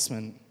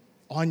replacement.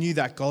 I knew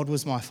that God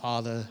was my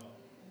father.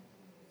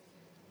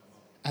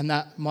 And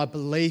that my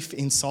belief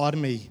inside of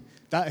me,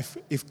 that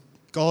if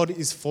God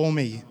is for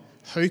me,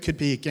 who could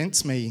be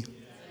against me?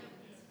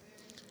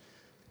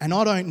 And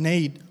I don't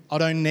need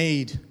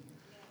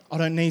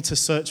to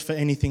search for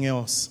anything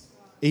else,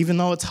 even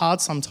though it's hard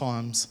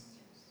sometimes.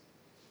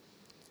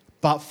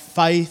 But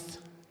faith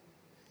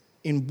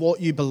in what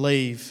you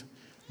believe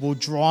will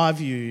drive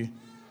you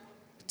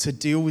to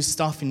deal with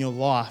stuff in your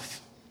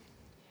life.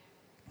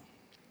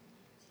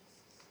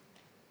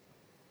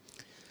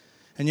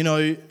 And you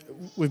know,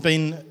 we've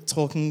been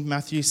talking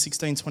Matthew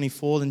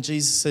 16:24, then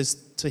Jesus says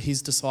to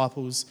his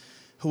disciples,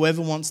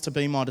 whoever wants to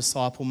be my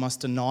disciple must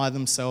deny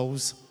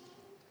themselves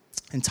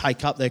and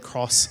take up their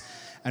cross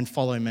and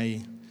follow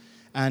me.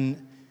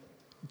 And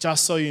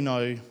just so you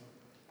know,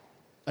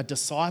 a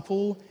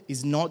disciple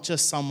is not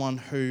just someone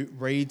who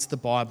reads the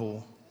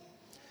Bible.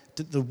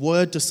 The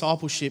word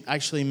discipleship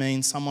actually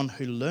means someone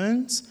who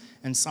learns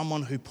and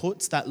someone who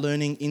puts that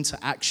learning into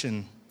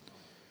action.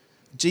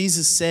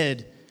 Jesus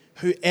said,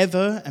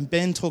 whoever, and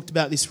Ben talked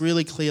about this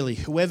really clearly,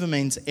 whoever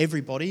means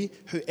everybody,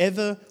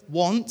 whoever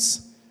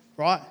wants,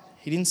 right?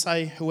 He didn't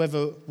say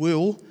whoever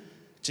will.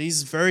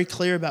 Jesus is very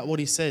clear about what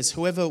he says.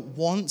 Whoever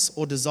wants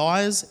or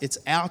desires, it's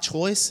our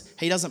choice.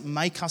 He doesn't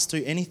make us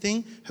do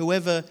anything.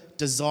 Whoever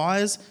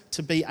desires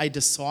to be a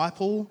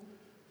disciple,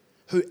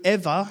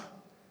 whoever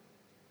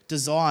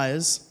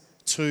desires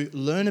to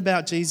learn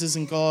about Jesus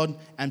and God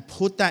and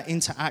put that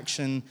into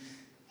action,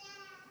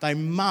 they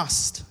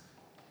must,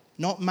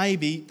 not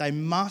maybe, they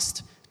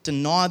must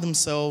deny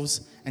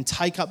themselves and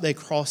take up their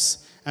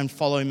cross and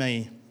follow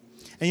me.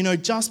 And you know,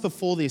 just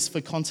before this, for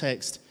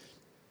context,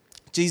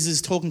 Jesus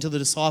is talking to the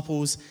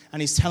disciples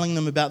and he's telling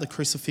them about the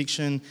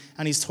crucifixion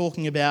and he's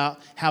talking about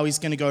how he's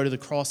going to go to the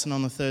cross and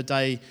on the third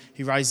day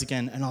he raised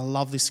again. And I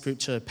love this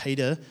scripture.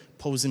 Peter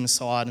pulls him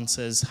aside and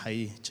says,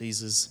 hey,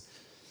 Jesus.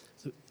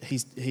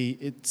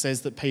 It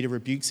says that Peter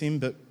rebukes him,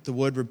 but the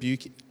word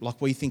rebuke,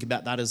 like we think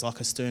about that as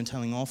like a stern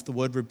telling off. The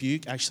word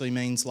rebuke actually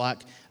means like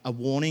a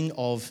warning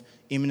of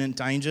imminent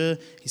danger.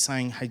 He's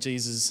saying, hey,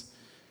 Jesus,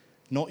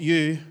 not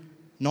you,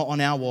 not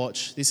on our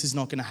watch. This is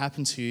not going to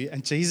happen to you.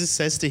 And Jesus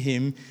says to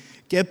him,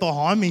 get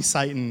behind me,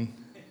 Satan.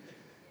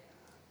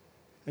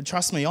 And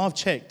trust me, I've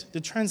checked.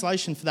 The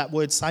translation for that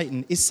word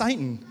Satan is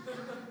Satan.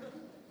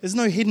 There's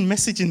no hidden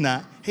message in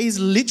that. He's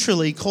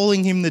literally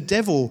calling him the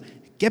devil.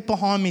 Get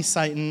behind me,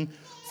 Satan,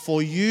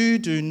 for you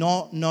do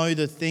not know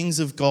the things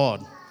of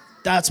God.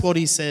 That's what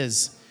he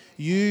says.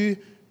 You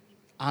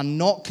are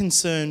not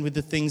concerned with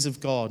the things of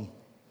God.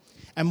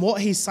 And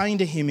what he's saying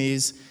to him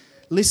is,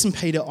 listen,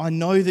 Peter, I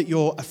know that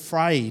you're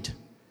afraid.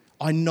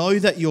 I know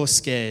that you're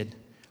scared.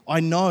 I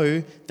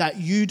know that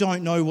you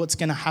don't know what's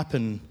going to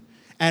happen.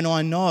 And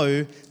I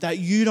know that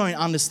you don't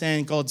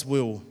understand God's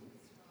will.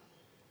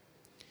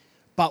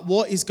 But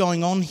what is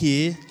going on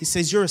here, he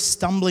says, you're a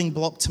stumbling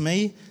block to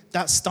me.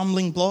 That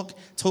stumbling block,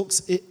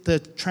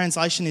 the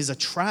translation is a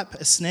trap,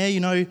 a snare. You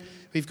know,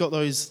 we've got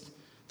those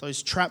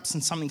traps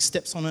and something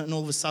steps on it and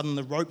all of a sudden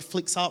the rope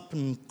flicks up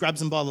and grabs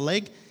them by the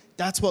leg.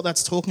 That's what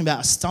that's talking about,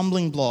 a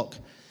stumbling block.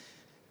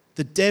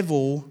 The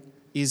devil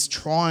is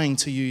trying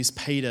to use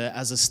Peter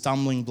as a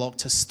stumbling block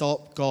to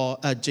stop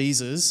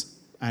Jesus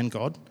and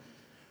God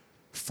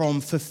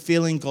from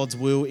fulfilling God's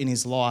will in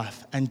his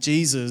life. And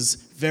Jesus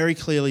very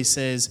clearly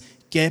says,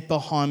 get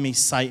behind me,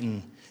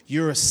 Satan.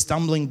 You're a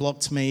stumbling block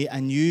to me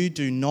and you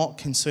do not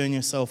concern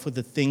yourself with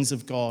the things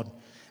of God.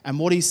 And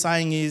what he's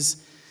saying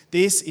is,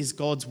 this is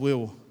God's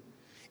will.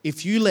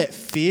 If you let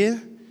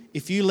fear,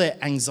 if you let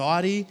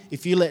anxiety,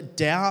 if you let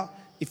doubt,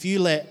 if you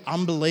let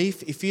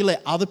unbelief, if you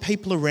let other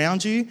people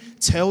around you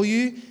tell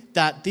you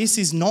that this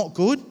is not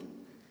good,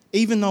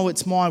 even though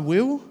it's my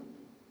will,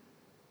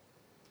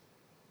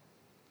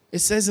 it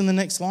says in the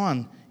next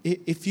line,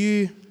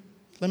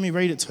 let me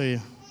read it to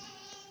you.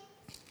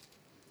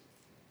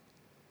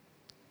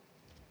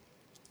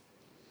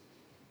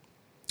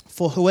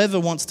 For whoever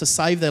wants to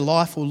save their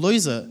life will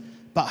lose it,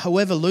 but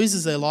whoever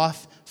loses their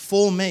life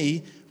for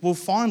me will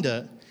find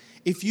it.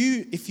 If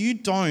you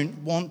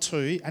don't want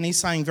to, and he's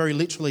saying very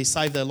literally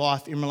save their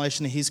life in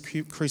relation to his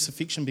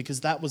crucifixion because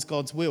that was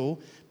God's will,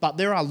 but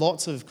there are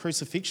lots of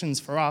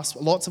crucifixions for us.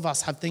 Lots of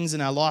us have things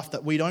in our life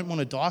that we don't want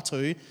to die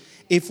to.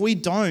 If we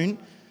don't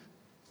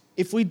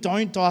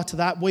die to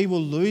that, we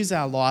will lose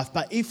our life.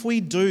 But if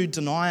we do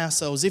deny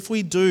ourselves, if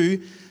we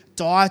do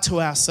die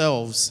to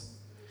ourselves,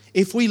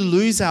 if we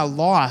lose our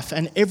life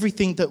and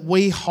everything that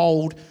we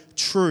hold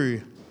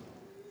true,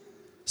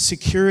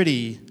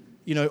 security,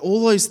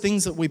 all those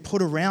things that we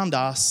put around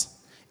us,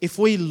 if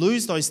we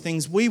lose those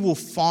things, we will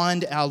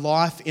find our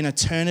life in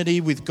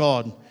eternity with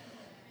God.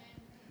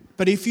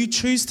 But if you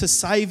choose to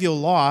save your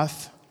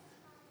life,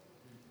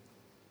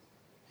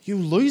 you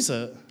lose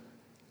it.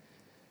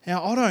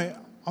 Now,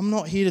 I'm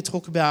not here to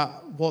talk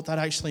about what that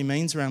actually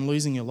means around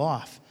losing your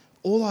life.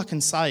 All I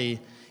can say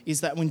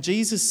is that when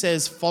Jesus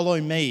says, follow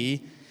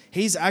me,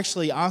 he's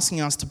actually asking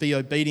us to be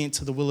obedient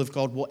to the will of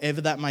God,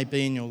 whatever that may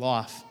be in your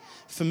life.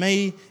 For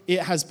me,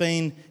 it has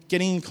been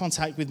getting in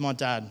contact with my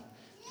dad.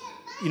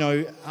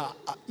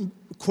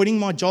 Quitting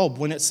my job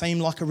when it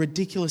seemed like a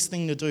ridiculous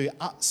thing to do.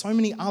 So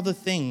many other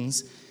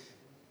things.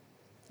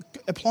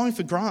 Applying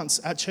for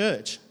grants at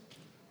church.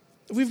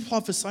 We've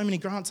applied for so many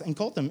grants and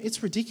got them.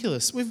 It's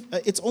ridiculous.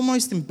 It's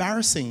almost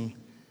embarrassing.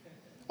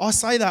 I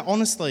say that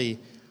honestly.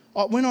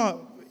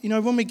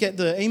 When we get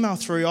the email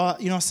through,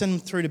 I send them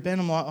through to Ben.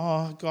 I'm like,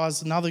 oh,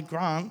 guys, another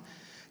grant.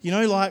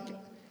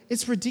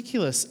 It's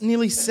ridiculous.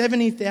 Nearly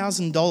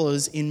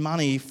 $70,000 in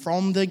money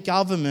from the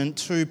government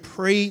to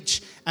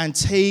preach and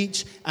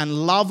teach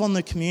and love on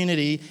the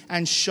community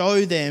and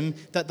show them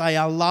that they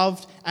are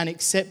loved and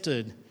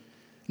accepted.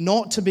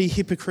 Not to be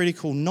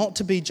hypocritical, not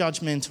to be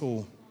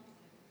judgmental,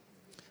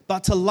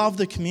 but to love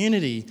the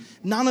community.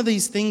 None of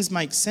these things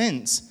make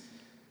sense.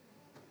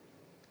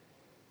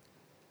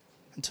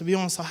 And to be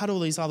honest, I had all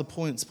these other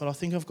points, but I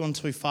think I've gone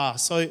too far.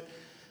 So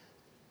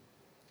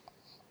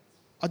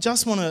I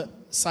just want to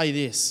say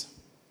this.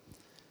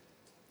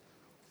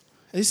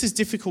 This is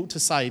difficult to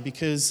say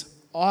because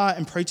I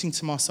am preaching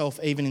to myself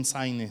even in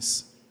saying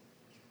this.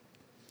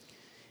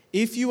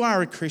 If you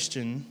are a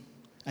Christian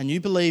and you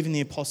believe in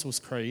the Apostles'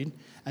 Creed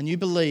and you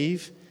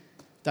believe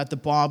that the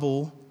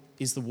Bible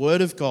is the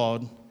Word of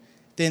God,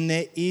 then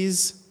there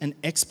is an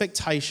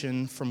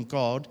expectation from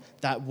God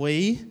that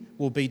we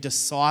will be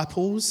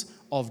disciples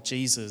of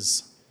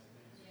Jesus.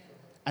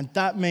 And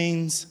that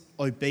means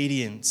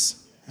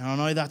obedience. And I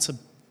know that's a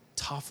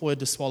tough word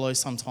to swallow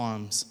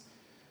sometimes.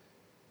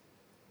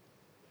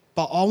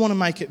 But I want to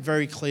make it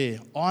very clear.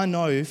 I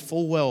know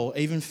full well,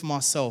 even for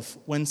myself,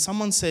 when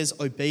someone says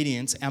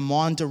obedience, our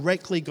mind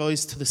directly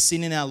goes to the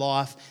sin in our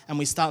life and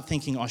we start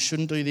thinking, I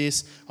shouldn't do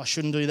this, I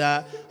shouldn't do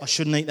that, I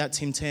shouldn't eat that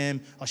Tim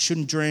Tam, I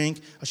shouldn't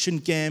drink, I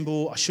shouldn't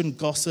gamble, I shouldn't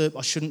gossip,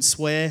 I shouldn't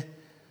swear.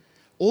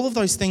 All of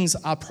those things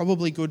are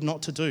probably good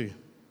not to do.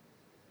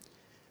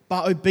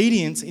 But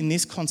obedience in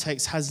this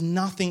context has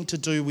nothing to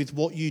do with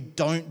what you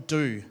don't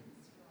do.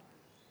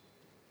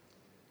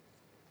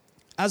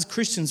 As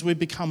Christians, we've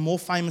become more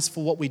famous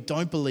for what we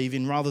don't believe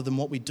in rather than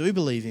what we do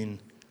believe in.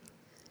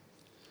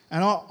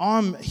 And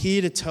I'm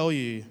here to tell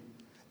you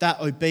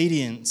that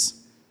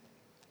obedience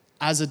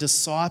as a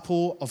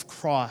disciple of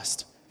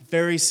Christ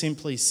very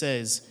simply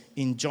says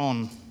in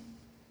John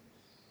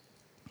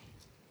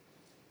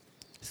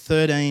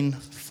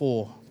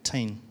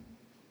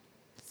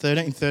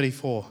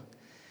 13:34.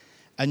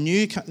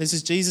 This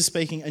is Jesus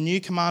speaking, a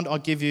new command I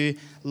give you,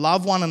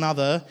 love one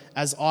another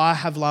as I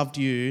have loved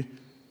you,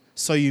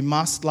 so you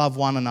must love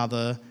one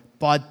another.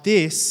 By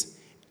this,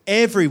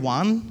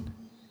 everyone,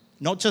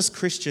 not just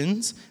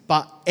Christians,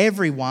 but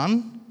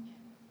everyone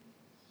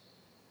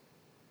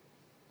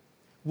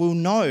will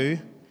know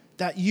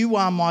that you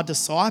are my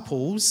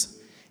disciples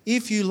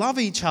if you love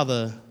each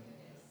other.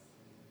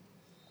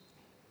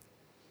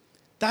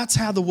 That's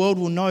how the world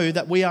will know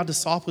that we are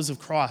disciples of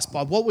Christ,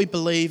 by what we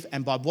believe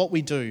and by what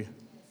we do.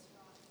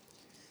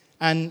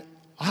 And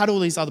I had all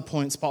these other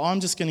points, but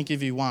I'm just going to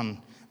give you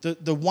one.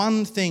 The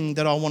one thing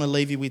that I want to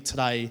leave you with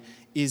today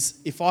is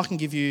if I can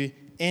give you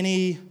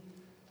any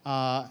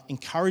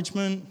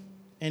encouragement,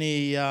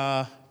 any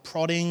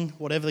prodding,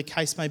 whatever the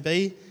case may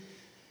be,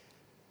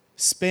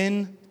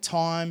 spend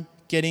time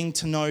getting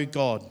to know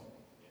God.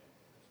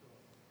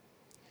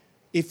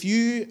 If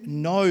you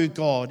know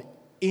God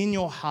in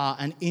your heart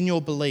and in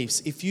your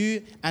beliefs,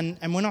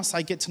 and when I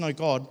say get to know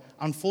God,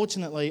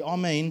 unfortunately, I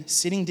mean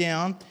sitting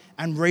down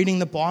and reading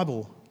the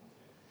Bible.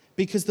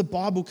 Because the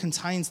Bible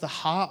contains the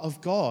heart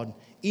of God.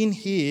 In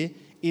here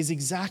is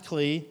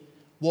exactly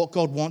what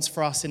God wants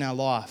for us in our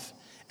life.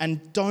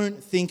 And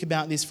don't think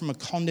about this from a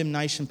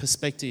condemnation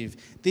perspective.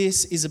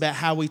 This is about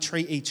how we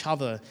treat each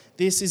other.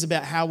 This is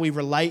about how we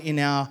relate in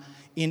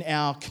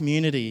our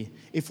community.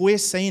 If we're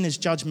seen as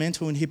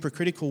judgmental and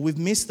hypocritical, we've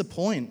missed the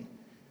point.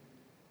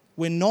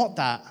 We're not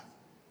that.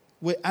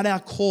 At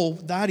our core,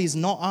 that is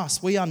not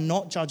us. We are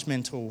not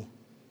judgmental.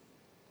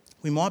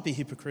 We might be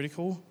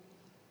hypocritical,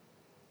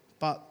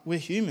 but we're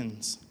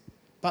humans.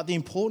 But the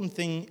important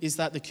thing is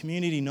that the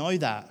community know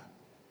that.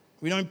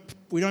 We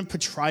don't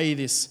portray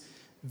this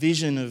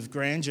vision of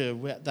grandeur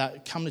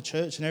that come to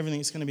church and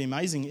everything's going to be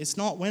amazing. It's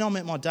not. When I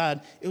met my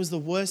dad, it was the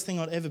worst thing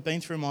I'd ever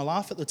been through in my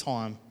life at the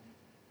time.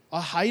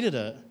 I hated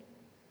it.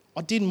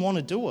 I didn't want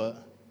to do it,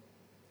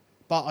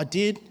 but I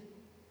did.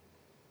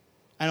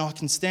 And I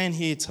can stand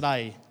here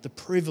today, the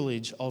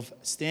privilege of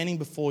standing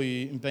before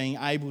you and being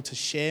able to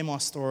share my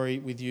story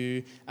with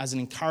you as an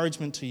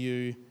encouragement to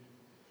you,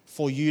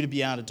 for you to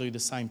be able to do the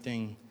same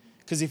thing.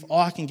 Because if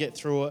I can get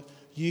through it,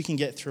 you can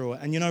get through it.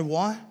 And you know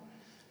why?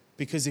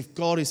 Because if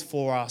God is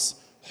for us,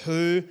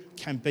 who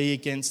can be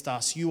against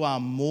us? You are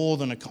more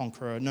than a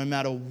conqueror, no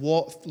matter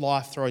what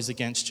life throws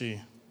against you.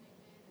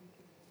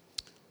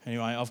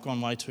 Anyway, I've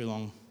gone way too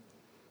long.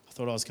 I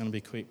thought I was going to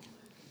be quick.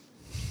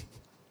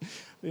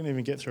 Didn't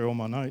even get through all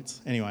my notes.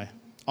 Anyway,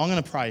 I'm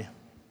going to pray.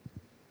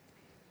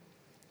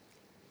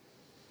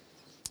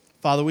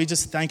 Father, we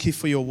just thank you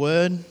for your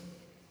word,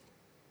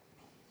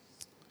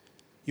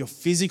 your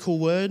physical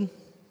word.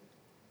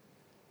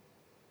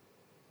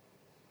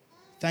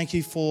 Thank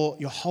you for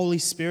your Holy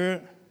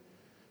Spirit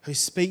who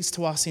speaks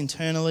to us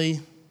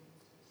internally.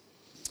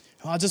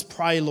 And I just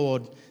pray,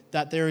 Lord,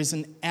 that there is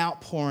an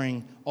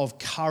outpouring of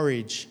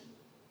courage,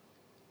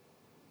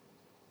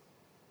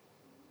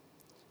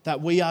 that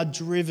we are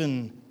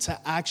driven to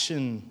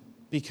action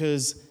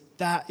because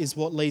that is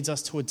what leads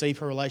us to a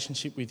deeper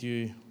relationship with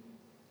you.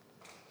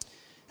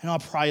 And I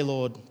pray,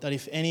 Lord, that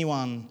if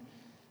anyone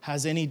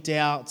has any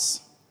doubts,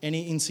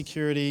 any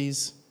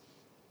insecurities,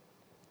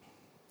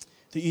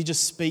 that you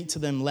just speak to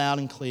them loud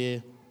and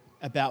clear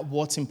about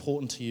what's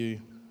important to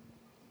you.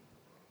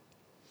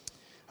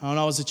 I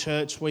know as a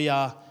church we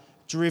are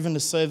driven to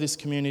serve this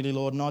community,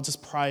 Lord, and I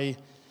just pray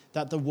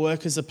that the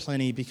workers are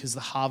plenty because the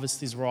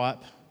harvest is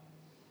ripe.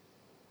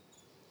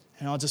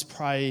 And I just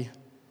pray,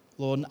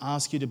 Lord, and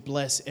ask you to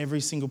bless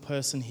every single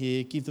person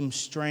here, give them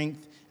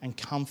strength and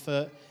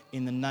comfort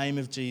in the name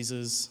of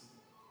Jesus.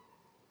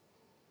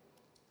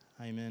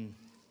 Amen.